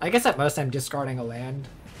 I guess at most I'm discarding a land.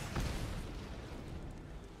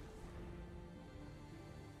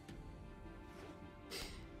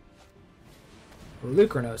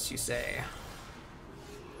 Lukranos, you say?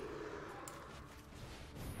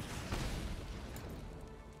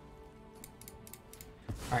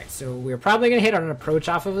 Alright, so we're probably going to hit on an approach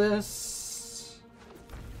off of this.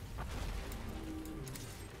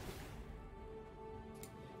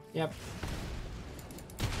 Yep.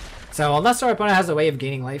 So unless our opponent has a way of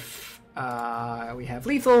gaining life, we have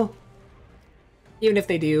lethal. Even if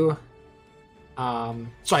they do.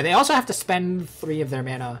 Sorry, they also have to spend 3 of their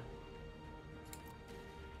mana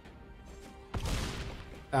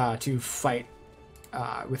to fight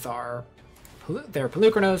with their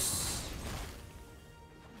Pelucranos.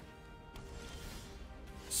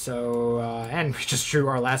 So, and we just drew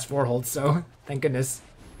our last 4 holds, so thank goodness.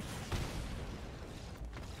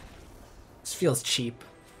 This feels cheap.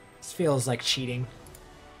 This feels like cheating.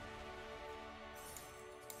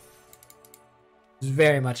 This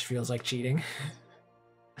very much feels like cheating.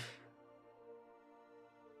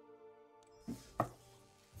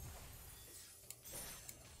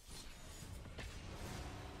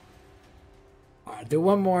 Alright, do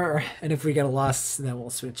one more, and if we get a loss, then we'll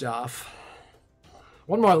switch off.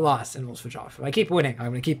 One more loss and we'll switch off. If I keep winning, I'm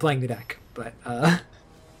going to keep playing the deck, but I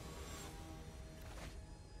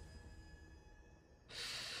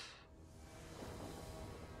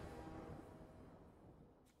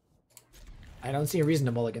don't see a reason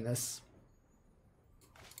to mulligan this.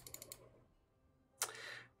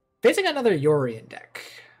 Facing another Yorion deck.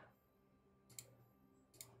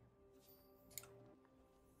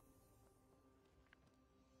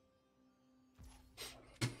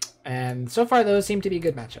 And so far, those seem to be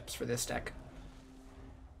good matchups for this deck.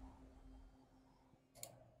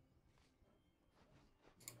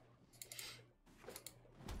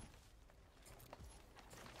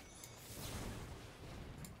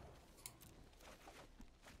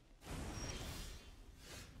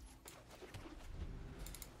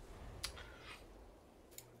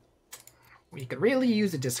 We could really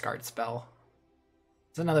use a discard spell.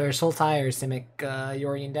 It's another Sultai or Simic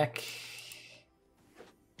Yorion deck.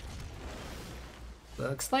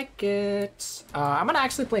 Looks like it. I'm gonna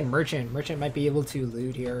actually play Merchant. Merchant might be able to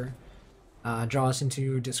loot here. Draw us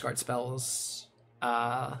into discard spells.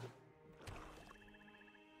 Or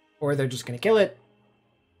they're just gonna kill it.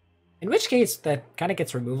 In which case, that kind of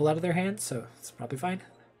gets removal out of their hands, so it's probably fine.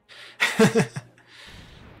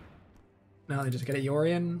 Now they just get a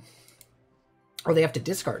Yorion. Or they have to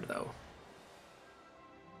discard, though.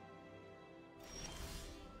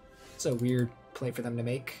 It's a weird play for them to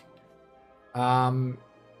make.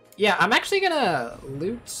 Yeah, I'm actually gonna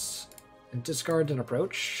loot and discard an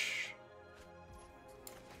approach.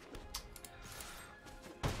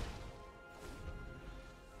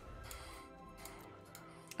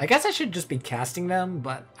 I guess I should just be casting them,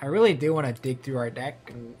 but I really do want to dig through our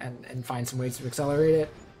deck and find some ways to accelerate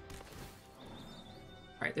it.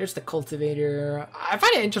 Alright, there's the Cultivator. I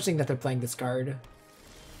find it interesting that they're playing this card.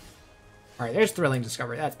 Alright, there's Thrilling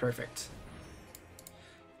Discovery. That's perfect.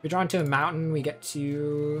 We draw into a mountain, we get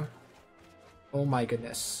to... Oh my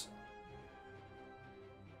goodness.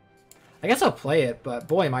 I guess I'll play it, but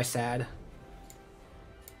boy am I sad.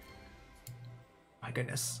 My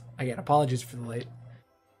goodness. Again, apologies for the late.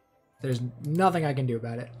 There's nothing I can do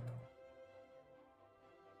about it.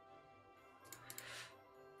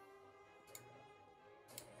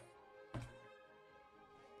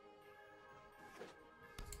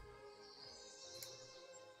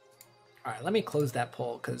 Alright, let me close that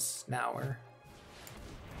poll, because now we're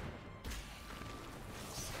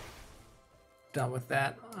done with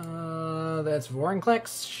that. That's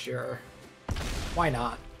Vorinclex? Sure. Why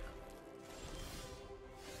not?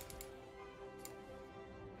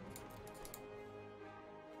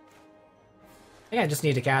 I think I just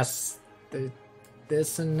need to cast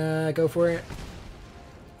this and go for it.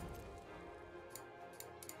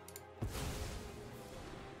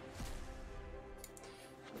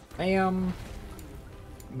 Bam.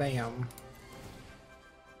 Bam.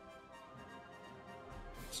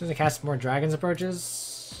 As soon as I cast more Dragon's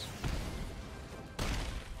Approaches.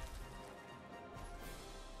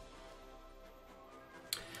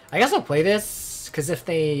 I guess I'll play this, because if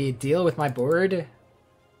they deal with my board,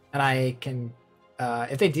 and I can...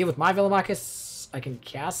 if they deal with my Velomachus, I can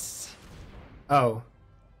cast... Oh.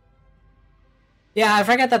 Yeah, I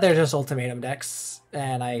forgot that they're just ultimatum decks,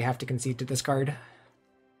 and I have to concede to this card.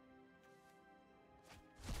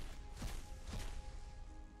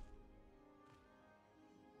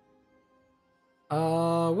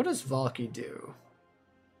 What does Valky do?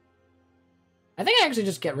 I think I actually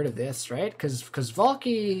just get rid of this, right? Because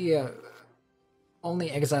Valky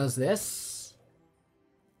only exiles this.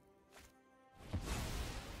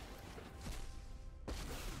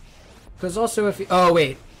 Because also if... Oh,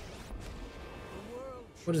 wait.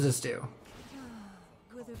 What does this do?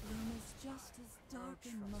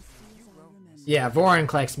 Yeah,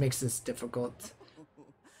 Vorinclex makes this difficult.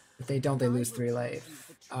 If they don't, they lose 3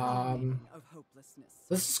 life.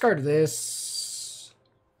 Let's discard this.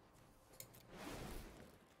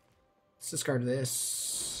 Let's discard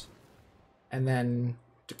this. And then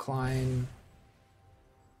decline.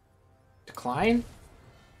 Decline?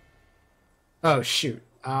 Oh, shoot.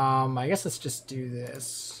 I guess let's just do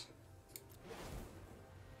this.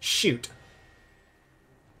 Shoot.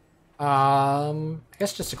 I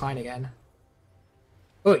guess just decline again.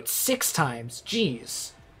 Oh, wait, 6 times.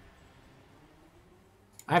 Jeez.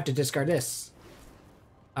 I have to discard this.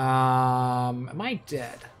 Am I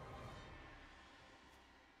dead?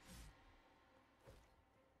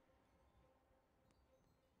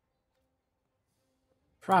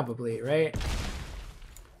 Probably, right?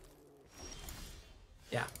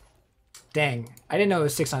 Yeah. Dang. I didn't know it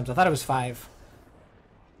was 6 times. I thought it was 5.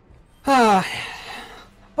 But,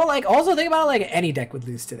 like, also think about it, like, any deck would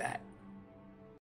lose to that.